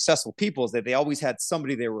of the most successful people is that they always had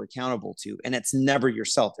somebody they were accountable to, and it's never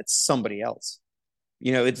yourself. It's somebody else.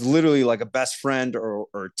 It's literally like a best friend or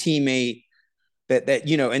a teammate that,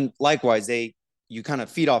 and likewise, you kind of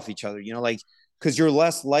feed off each other, because you're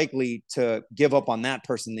less likely to give up on that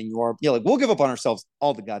person than you are. Like we'll give up on ourselves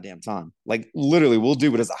all the goddamn time. Like literally we'll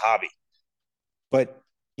do it as a hobby. But,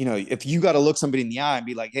 if you got to look somebody in the eye and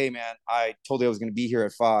be like, hey man, I told you I was going to be here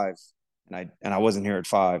at 5 and I wasn't here at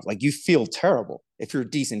 5. Like you feel terrible if you're a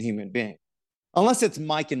decent human being, unless it's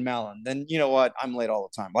Mike and Malin, then you know what? I'm late all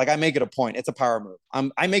the time. Like I make it a point. It's a power move.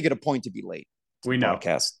 I make it a point to be late. We know.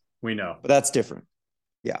 Podcast. We know. But that's different.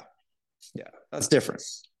 Yeah. That's different.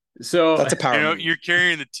 So that's a power. You're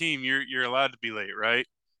carrying the team. You're allowed to be late, right?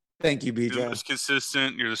 Thank you, BJ. You're the most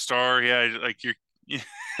consistent. You're the star. Yeah, like you're.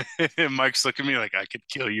 Mike's looking at me like I could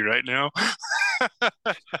kill you right now.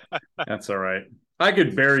 That's all right. I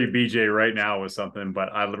could bury BJ right now with something, but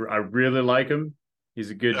I really like him.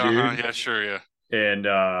 He's a good dude. Yeah, sure, yeah. And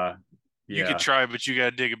you could try, but you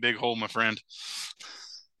got to dig a big hole, my friend.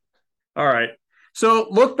 All right. So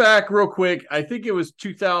look back real quick. I think it was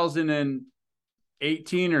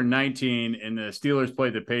 2018 or 19, and the Steelers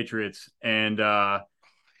played the Patriots. And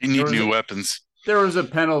you need new weapons. There was a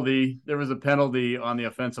penalty. There was a penalty on the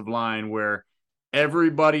offensive line where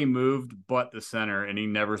everybody moved but the center, and he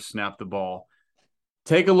never snapped the ball.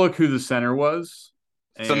 take a look who the center was.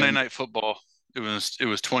 Sunday Night Football. It was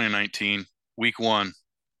 2019, week 1.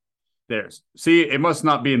 See, it must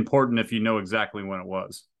not be important if you know exactly when it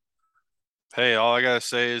was. Hey, all I gotta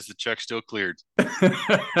say is the check still cleared.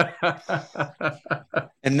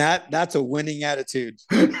 And that's a winning attitude.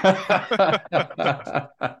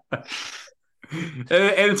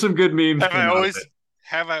 And some good memes.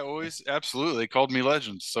 Have I always? Absolutely. They called me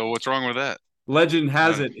legend. So what's wrong with that? Legend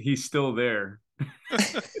has it he's still there.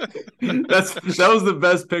 That was the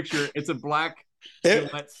best picture. It's a black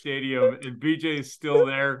Gillette Stadium, and BJ is still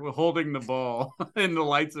there holding the ball, and the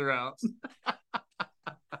lights are out.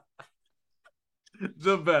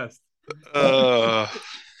 The best. No,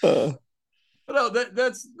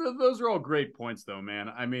 those are all great points, though, man.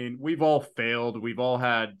 I mean, we've all failed. We've all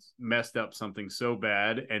had messed up something so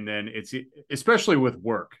bad, and then it's especially with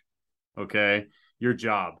work. Okay, your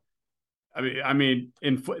job. I mean,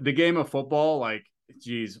 in the game of football, like,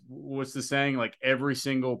 geez, what's the saying? Like, every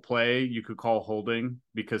single play you could call holding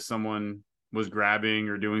because someone was grabbing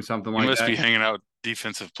or doing something like that. You must be hanging out with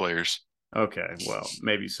defensive players. Okay, well,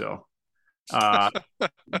 maybe so.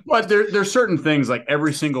 But there's certain things, like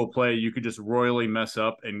every single play you could just royally mess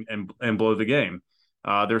up and blow the game.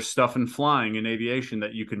 There's stuff in flying and aviation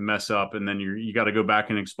that you can mess up, and then you got to go back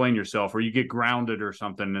and explain yourself, or you get grounded or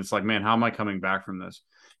something. And it's like, man, how am I coming back from this?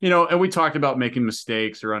 And we talked about making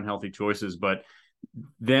mistakes or unhealthy choices, but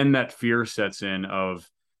then that fear sets in of,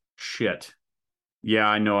 shit, yeah,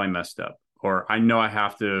 I know I messed up, or I know I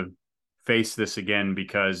have to face this again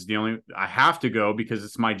because I have to go because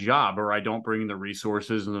it's my job, or I don't bring the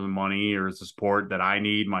resources and the money or the support that I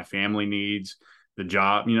need, my family needs, the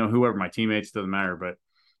job, whoever, my teammates, doesn't matter. But,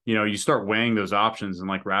 you start weighing those options. And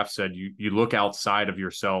like Raph said, you look outside of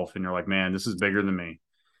yourself and you're like, man, this is bigger than me,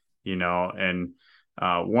 and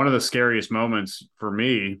one of the scariest moments for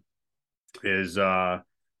me is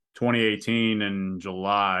 2018 in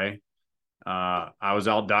July. I was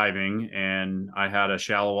out diving and I had a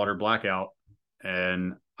shallow water blackout,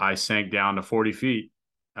 and I sank down to 40 feet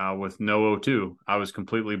with no O2. I was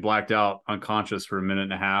completely blacked out, unconscious for a minute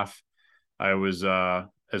and a half. I was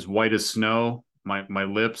as white as snow. My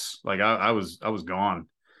lips, like I was gone.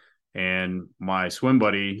 And my swim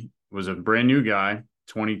buddy was a brand new guy,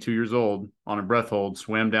 22 years old, on a breath hold,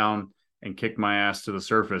 swam down and kicked my ass to the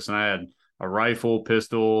surface. And I had a rifle,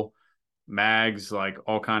 pistol, mags, like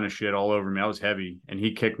all kind of shit all over me. I was heavy, and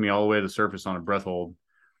he kicked me all the way to the surface on a breath hold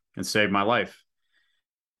and saved my life.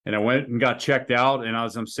 And I went and got checked out, and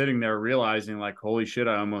I'm sitting there realizing, like, holy shit,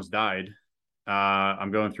 I almost died.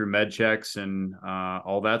 I'm going through med checks and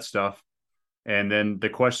all that stuff. And then the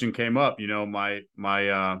question came up,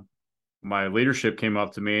 my leadership came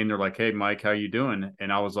up to me and they're like, "Hey, Mike, how you doing?"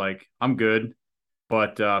 And I was like, "I'm good.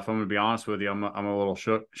 But if I'm going to be honest with you, I'm a little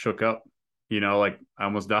shook up, like I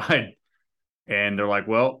almost died." And they're like,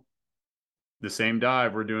 "Well, the same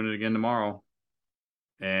dive, we're doing it again tomorrow.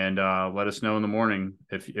 And let us know in the morning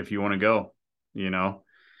if you want to go,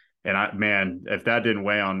 And man, if that didn't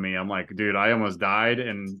weigh on me, I'm like, dude, I almost died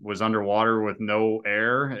and was underwater with no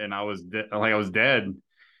air, and I was I was dead.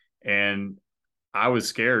 And I was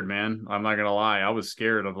scared, man. I'm not going to lie. I was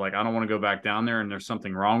scared of, like, I don't want to go back down there and there's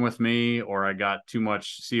something wrong with me, or I got too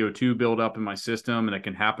much CO2 buildup in my system and it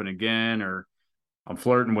can happen again, or I'm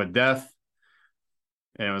flirting with death.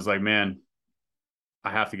 And it was like, man,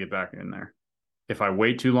 I have to get back in there. If I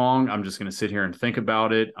wait too long, I'm just going to sit here and think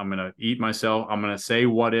about it. I'm going to eat myself. I'm going to say,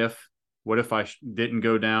 what if I didn't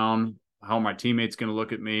go down? How are my teammates going to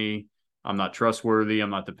look at me? I'm not trustworthy. I'm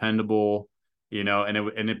not dependable,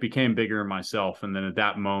 and it became bigger in myself. And then at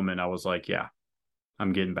that moment, I was like, yeah,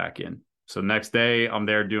 I'm getting back in. So next day I'm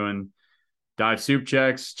there doing dive soup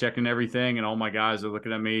checks, checking everything. And all my guys are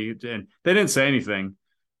looking at me, and they didn't say anything,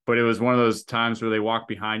 but it was one of those times where they walk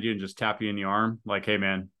behind you and just tap you in the arm. Like, hey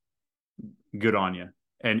man, good on you.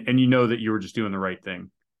 And that you were just doing the right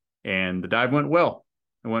thing. And the dive went well.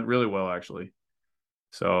 It went really well, actually.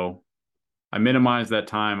 So I minimized that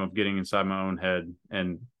time of getting inside my own head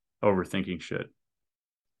and overthinking shit.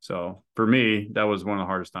 So for me, that was one of the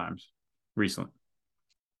hardest times recently.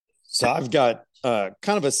 So I've got kind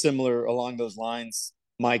of a similar along those lines,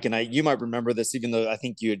 Mike, and you might remember this, even though I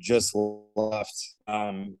think you had just left.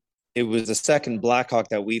 It was the second Black Hawk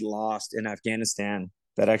that we lost in Afghanistan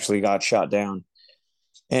that actually got shot down.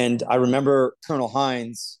 And I remember Colonel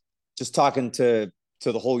Hines just talking to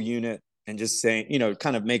the whole unit and just saying,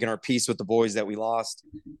 kind of making our peace with the boys that we lost.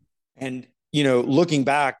 And, looking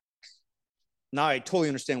back, now I totally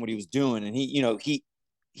understand what he was doing. And he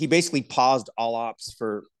basically paused all ops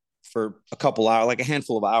for a couple hours, like a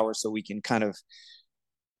handful of hours, so we can kind of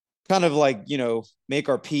kind of like, make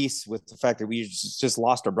our peace with the fact that we just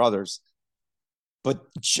lost our brothers. But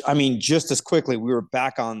I mean, just as quickly, we were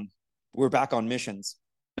back on missions.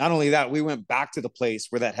 Not only that, we went back to the place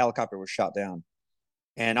where that helicopter was shot down.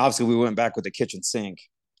 And obviously we went back with the kitchen sink,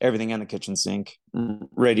 everything in the kitchen sink,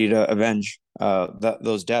 ready to avenge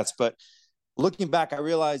those deaths. But looking back, I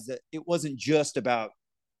realized that it wasn't just about,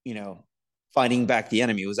 fighting back the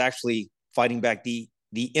enemy. It was actually fighting back the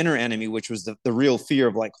inner enemy, which was the real fear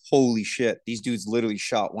of like, holy shit, these dudes literally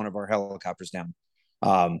shot one of our helicopters down.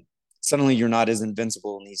 Suddenly you're not as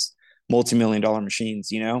invincible in these multi-million-dollar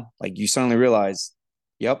machines, like you suddenly realize,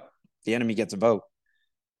 yep, the enemy gets a vote.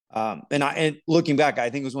 And looking back, I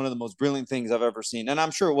think it was one of the most brilliant things I've ever seen. And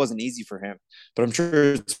I'm sure it wasn't easy for him, but I'm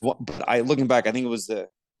sure looking back, I think it was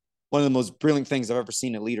one of the most brilliant things I've ever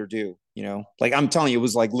seen a leader do. Like I'm telling you, it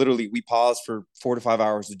was like literally we paused for 4 to 5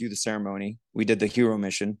 hours to do the ceremony. We did the hero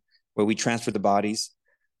mission where we transferred the bodies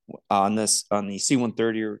on the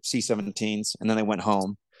C-130 or C-17s, and then they went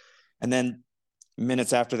home. And then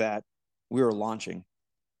minutes after that, we were launching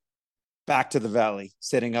back to the valley,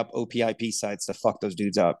 setting up OPIP sites to fuck those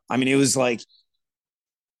dudes up. I mean, it was like,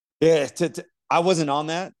 yeah, I wasn't on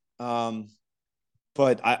that.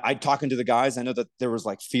 But I talking to the guys, I know that there was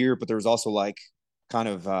like fear, but there was also like kind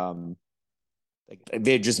of like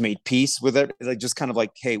they had just made peace with it. Like just kind of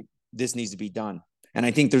like, hey, this needs to be done. And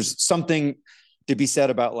I think there's something to be said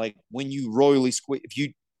about like when you royally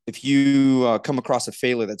if you come across a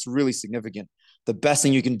failure that's really significant, the best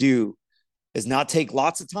thing you can do is not take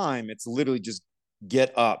lots of time. It's literally just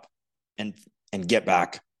get up and get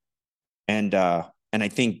back. And I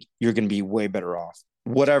think you're going to be way better off,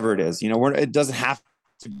 whatever it is. It doesn't have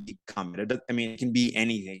to be combat. I mean, it can be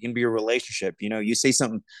anything. It can be a relationship. You say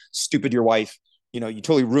something stupid to your wife, you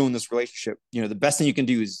totally ruin this relationship. The best thing you can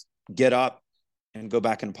do is get up and go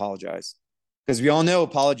back and apologize. Because we all know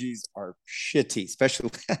apologies are shitty,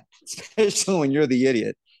 especially when you're the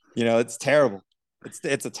idiot. It's terrible.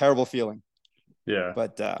 It's a terrible feeling. Yeah.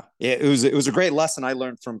 But it was a great lesson I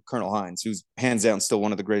learned from Colonel Hines, who's hands down still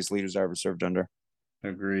one of the greatest leaders I ever served under.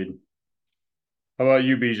 Agreed. How about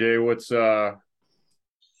you, BJ? What's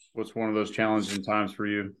one of those challenging times for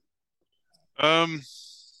you?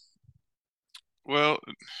 Well,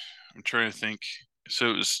 I'm trying to think.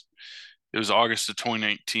 So it was August of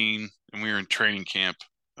 2019, and we were in training camp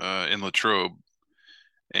in Latrobe,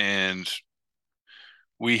 and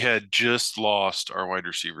we had just lost our wide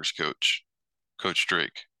receivers coach, Coach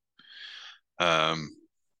Drake.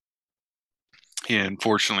 He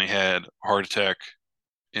unfortunately had a heart attack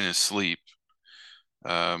in his sleep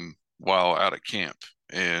while out at camp.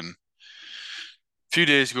 And a few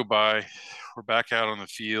days go by, we're back out on the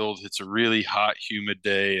field. It's a really hot, humid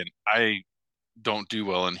day, and I don't do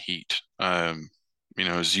well in heat.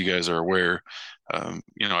 As you guys are aware,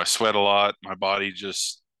 I sweat a lot. My body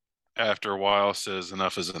just, after a while, says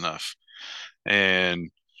enough is enough. And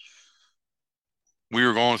we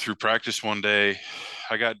were going through practice one day.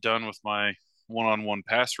 I got done with my one-on-one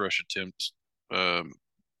pass rush attempt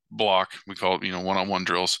block. We call it, one-on-one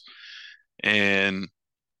drills. And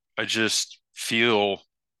I just feel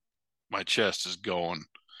my chest is going.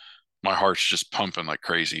 My heart's just pumping like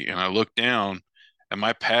crazy. And I look down and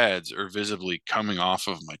my pads are visibly coming off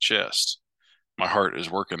of my chest. My heart is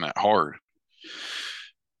working that hard.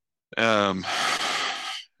 And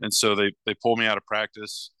so they pull me out of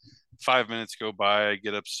practice. 5 minutes go by. I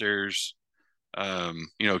get upstairs,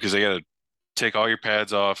 because they got to take all your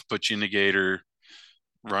pads off, put you in the gator,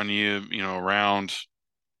 run you, around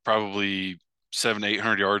probably 700 to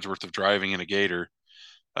 800 yards worth of driving in a gator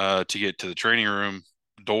to get to the training room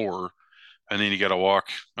door. And then you got to walk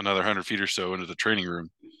another 100 feet or so into the training room.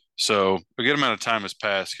 So a good amount of time has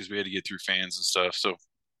passed because we had to get through fans and stuff. So,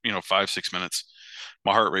 5-6 minutes.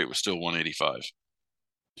 My heart rate was still 185.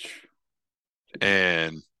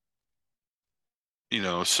 And,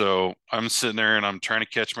 so I'm sitting there and I'm trying to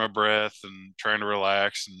catch my breath and trying to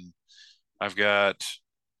relax. And I've got,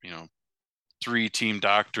 3 team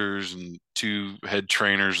doctors and 2 head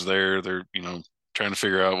trainers there. They're, trying to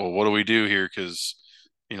figure out, well, what do we do here? Because,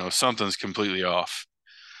 something's completely off.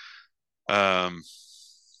 To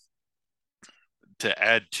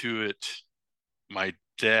add to it, my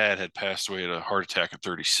dad had passed away at a heart attack at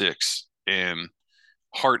 36, and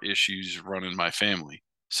heart issues run in my family.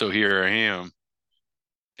 So here I am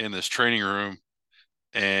in this training room,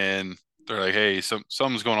 and they're like, "Hey,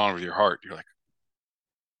 something's going on with your heart." You're like,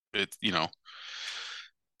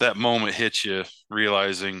 that moment hits you,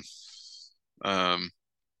 realizing,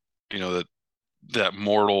 that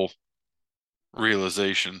mortal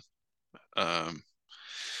realization.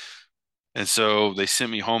 And so they sent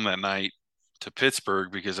me home that night to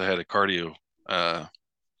Pittsburgh because I had a cardio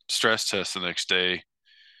stress test the next day.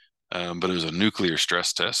 But it was a nuclear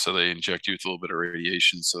stress test. So they inject you with a little bit of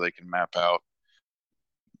radiation so they can map out,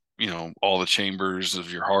 all the chambers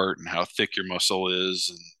of your heart and how thick your muscle is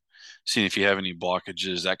and seeing if you have any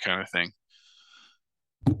blockages, that kind of thing.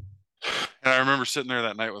 And I remember sitting there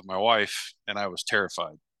that night with my wife, and I was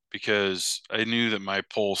terrified because I knew that my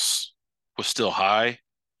pulse was still high,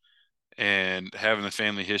 and having the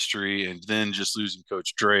family history and then just losing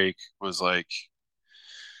Coach Drake was like,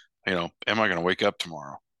 am I going to wake up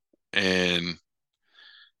tomorrow? And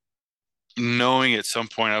knowing at some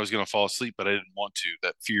point I was going to fall asleep, but I didn't want to,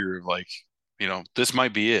 that fear of like, this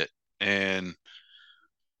might be it. And,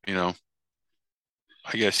 I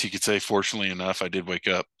guess you could say, fortunately enough, I did wake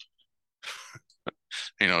up,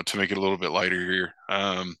 to make it a little bit lighter here.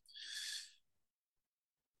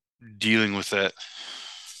 Dealing with that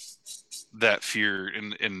fear,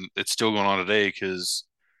 and it's still going on today because,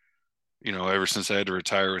 ever since I had to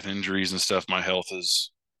retire with injuries and stuff, my health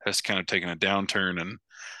has kind of taken a downturn, and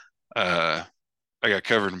I got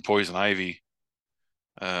covered in poison ivy.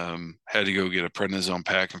 Had to go get a prednisone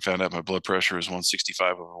pack and found out my blood pressure was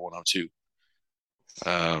 165 over 102.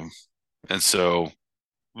 And so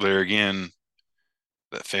there again,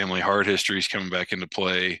 that family heart history is coming back into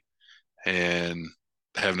play, and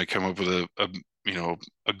having to come up with a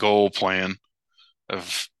goal plan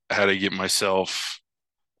of how to get myself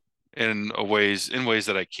in ways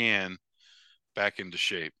that I can back into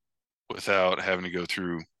shape without having to go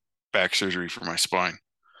through back surgery for my spine.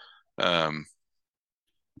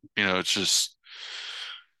 It's just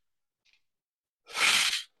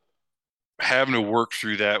having to work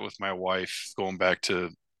through that with my wife, going back to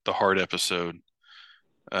the heart episode,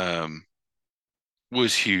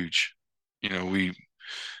 was huge.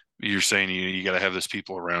 You're saying you got to have those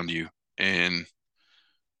people around you, and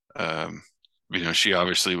she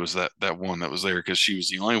obviously was that one that was there because she was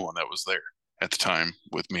the only one that was there at the time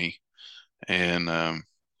with me, and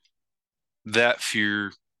that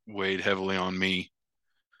fear weighed heavily on me.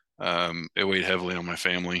 It weighed heavily on my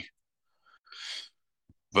family,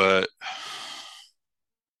 but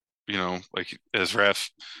like as Raph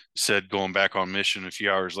said, going back on mission a few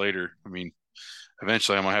hours later, I mean,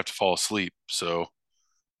 eventually I'm gonna have to fall asleep. So,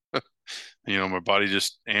 my body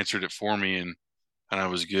just answered it for me, and I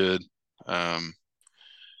was good. The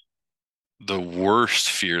worst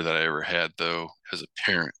fear that I ever had, though, as a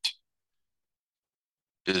parent,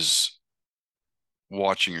 is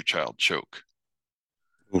watching your child choke.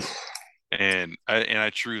 Oof. And I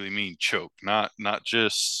truly mean choke, not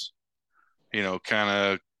just, kind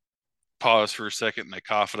of pause for a second and they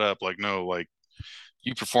cough it up. Like, no, like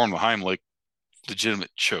you perform the Heimlich,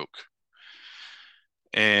 legitimate choke.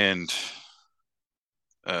 And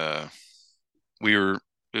it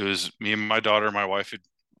was me and my daughter, my wife had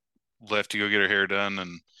left to go get her hair done,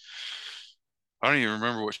 and I don't even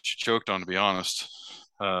remember what she choked on, to be honest.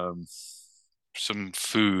 Some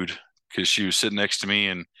food, because she was sitting next to me,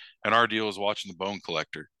 and our deal was watching the Bone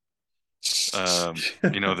Collector.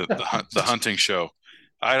 The hunting show.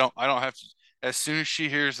 I don't have to. As soon as she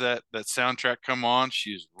hears that soundtrack come on,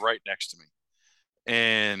 she is right next to me,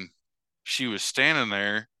 and she was standing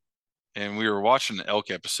there, and we were watching the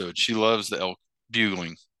elk episode. She loves the elk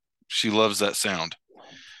bugling. She loves that sound,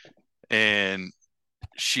 and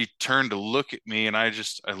she turned to look at me, and I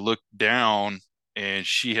looked down, and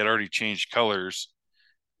she had already changed colors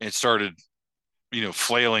and started,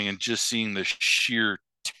 flailing, and just seeing the sheer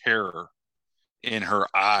terror in her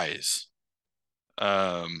eyes.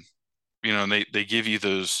 And they give you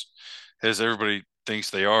those, as everybody thinks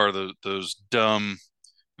they are, those dumb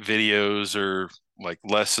videos or like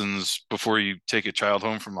lessons before you take a child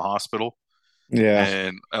home from the hospital. Yeah.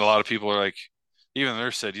 And a lot of people are like, even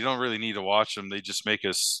they're said, you don't really need to watch them. They just make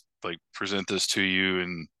us like present this to you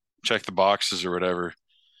and check the boxes or whatever.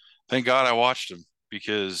 Thank God I watched them,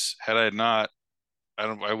 because had I not,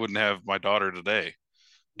 I wouldn't have my daughter today.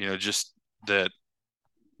 Just that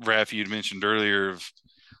Raph you'd mentioned earlier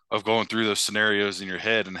of going through those scenarios in your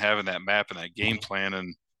head and having that map and that game plan.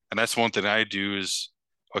 And that's one thing I do is,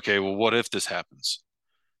 okay, well, what if this happens?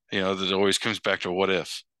 That always comes back to what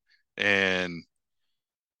if. And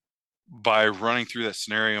by running through that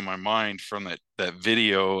scenario in my mind from that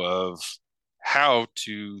video of how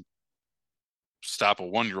to stop a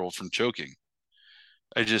 1-year-old from choking,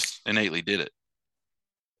 I just innately did it.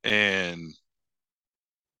 And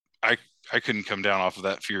I couldn't come down off of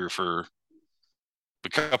that fear for a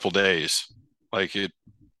couple days. Like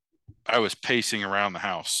I was pacing around the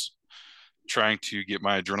house trying to get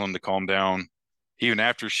my adrenaline to calm down. Even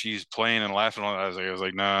after she's playing and laughing, I was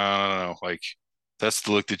like, no. Like, that's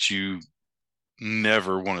the look that you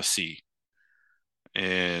never want to see.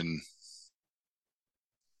 And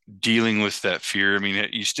dealing with that fear, I mean,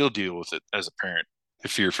 you still deal with it as a parent, the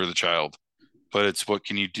fear for the child, but it's what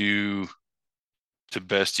can you do to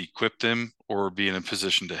best equip them or be in a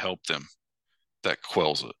position to help them that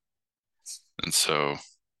quells it. And so,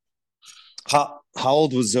 how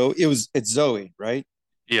old was Zoe? It's Zoe, right?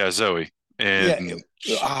 yeah, Zoe. Yeah. And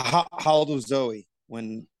How old was Zoe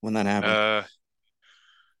when that happened?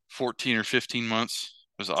 14 or 15 months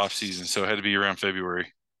was off season, so it had to be around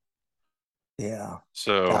February. Yeah.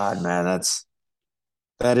 So God, man,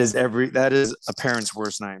 that is a parent's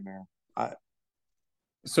worst nightmare.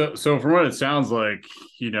 So from what it sounds like,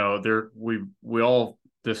 there we all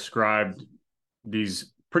described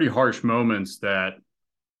these pretty harsh moments that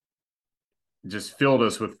just filled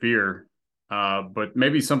us with fear. But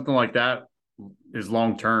maybe something like that is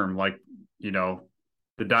long term, like,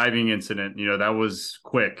 the diving incident, that was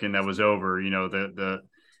quick and that was over.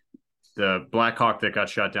 The Black Hawk that got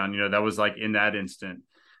shot down, that was like in that instant.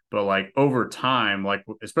 But like over time, like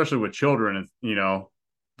especially with children,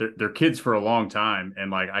 they're kids for a long time.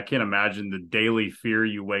 And like I can't imagine the daily fear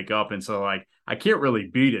you wake up. And so like I can't really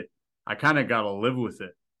beat it. I kind of gotta live with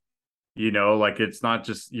it. Like it's not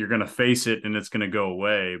just you're gonna face it and it's gonna go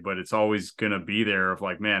away, but it's always gonna be there of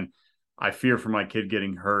like, man, I fear for my kid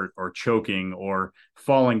getting hurt or choking or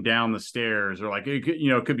falling down the stairs, or like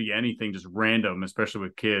it could be anything just random, especially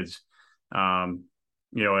with kids. Um,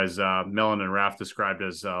 as Melon and Raph described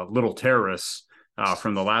as little terrorists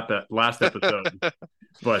from the last episode.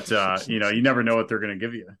 But you never know what they're going to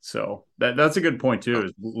give you. So that's a good point too,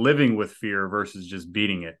 is living with fear versus just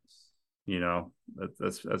beating it.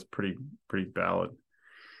 That's pretty valid.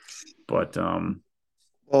 But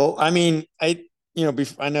well, I mean, I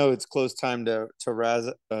know it's close time to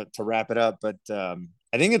wrap it up, but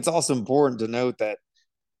I think it's also important to note that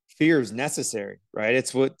fear is necessary, right?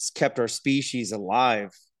 It's what's kept our species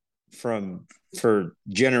alive for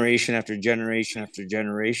generation after generation after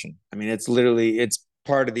generation. I mean, it's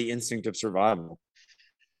part of the instinct of survival.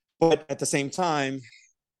 But at the same time,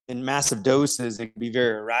 in massive doses, it can be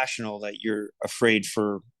very irrational that you're afraid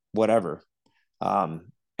for whatever. And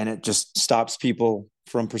it just stops people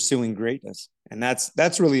from pursuing greatness. And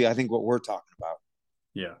that's really, I think, what we're talking about.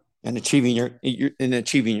 Yeah. And achieving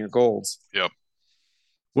your goals. Yep.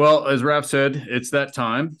 Well, as Raph said, it's that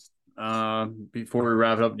time. Before we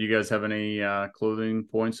wrap it up, do you guys have any closing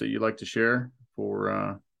points that you'd like to share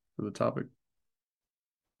for the topic?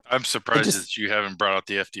 I'm surprised that you haven't brought out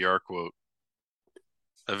the FDR quote.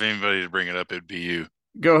 If anybody to bring it up, it'd be you.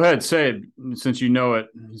 Go ahead, say it since you know it.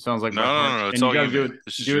 It sounds like no. It's and all you got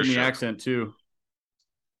to do it in the accent too.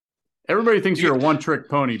 Everybody thinks you're a one-trick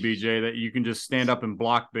pony, BJ. That you can just stand up and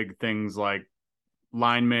block big things like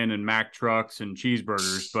linemen and Mack trucks and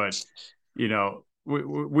cheeseburgers, but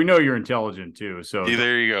we know you're intelligent too. So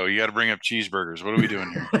there you go. You got to bring up cheeseburgers. What are we doing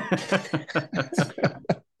here?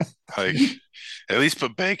 Like, at least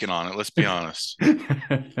put bacon on it. Let's be honest. How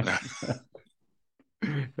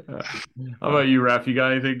about you, Raph? You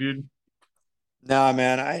got anything, dude? No,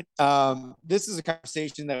 man. This is a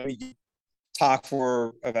conversation that we talk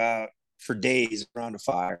for days around a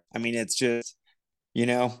fire. I mean, it's just,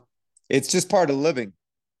 it's just part of living,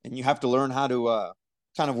 and you have to learn how to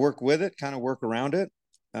kind of work with it, kind of work around it,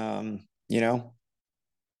 and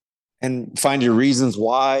find your reasons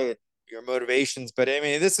why, your motivations. But I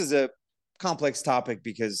mean, this is a complex topic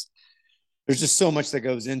because there's just so much that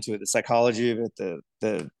goes into it. The psychology of it,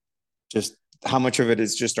 the just how much of it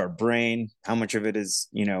is just our brain, how much of it is,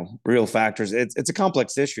 real factors. It's a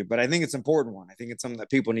complex issue, but I think it's an important one. I think it's something that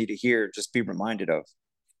people need to hear, just be reminded of.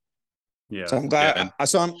 Yeah. So I'm glad.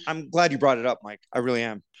 Yeah. I'm glad you brought it up, Mike. I really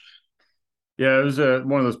am. Yeah, it was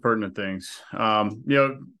one of those pertinent things.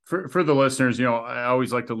 For the listeners, I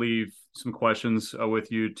always like to leave some questions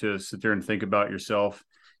with you to sit there and think about yourself.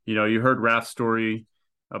 You heard Raph's story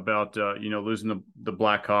about losing the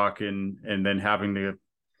Black Hawk and then having to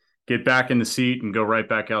get back in the seat and go right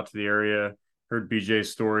back out to the area. Heard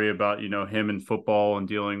BJ's story about him in football and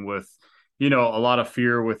dealing with a lot of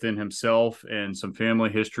fear within himself and some family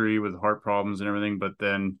history with heart problems and everything. But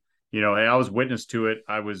then hey, I was witness to it.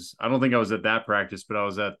 I don't think I was at that practice, but I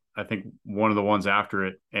was at, I think, one of the ones after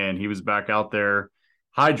it, and he was back out there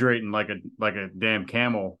hydrating like a damn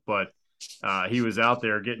camel, but he was out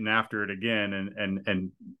there getting after it again,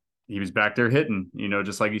 and he was back there hitting,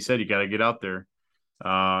 just like he said, you got to get out there.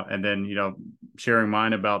 And then, sharing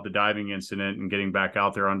mine about the diving incident and getting back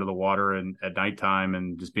out there under the water and at nighttime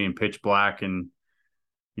and just being pitch black. And,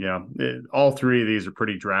 all three of these are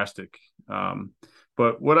pretty drastic.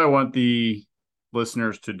 But what I want the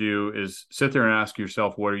listeners to do is sit there and ask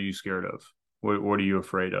yourself, what are you scared of? What are you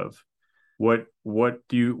afraid of? What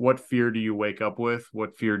fear do you wake up with?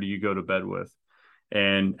 What fear do you go to bed with?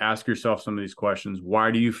 And ask yourself some of these questions.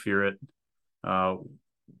 Why do you fear it?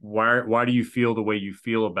 Why do you feel the way you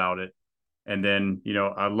feel about it? And then,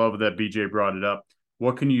 I love that BJ brought it up.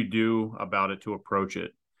 What can you do about it to approach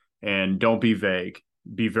it? And don't be vague.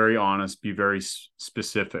 Be very honest. Be very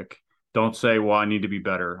specific. Don't say, well, I need to be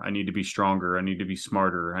better. I need to be stronger. I need to be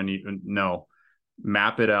smarter. No.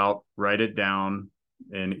 Map it out, write it down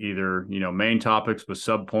in either, main topics with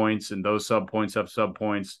subpoints, and those subpoints have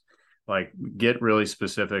subpoints. Like, get really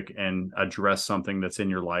specific and address something that's in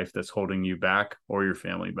your life that's holding you back or your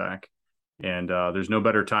family back. And there's no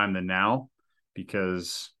better time than now,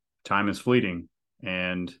 because time is fleeting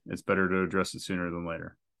and it's better to address it sooner than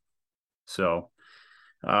later. So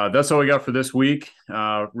that's all we got for this week.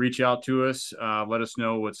 Reach out to us. Let us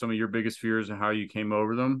know what some of your biggest fears and how you came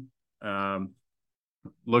over them.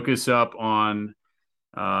 Look us up on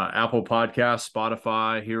Apple Podcasts,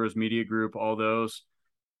 Spotify, Heroes Media Group, all those.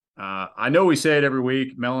 I know we say it every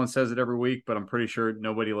week. Melon says it every week, but I'm pretty sure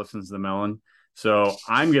nobody listens to the Melon. So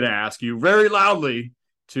I'm going to ask you very loudly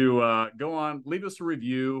to go on, leave us a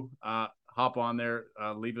review, hop on there,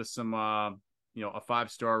 leave us some, a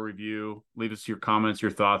 5-star review, leave us your comments, your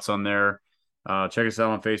thoughts on there. Check us out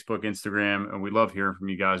on Facebook, Instagram, and we love hearing from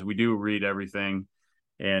you guys. We do read everything.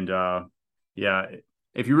 And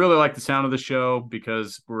if you really like the sound of the show,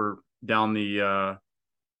 because we're down the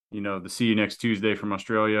see you next Tuesday from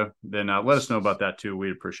Australia, then let us know about that too.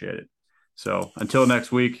 We'd appreciate it. So until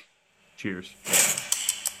next week, cheers.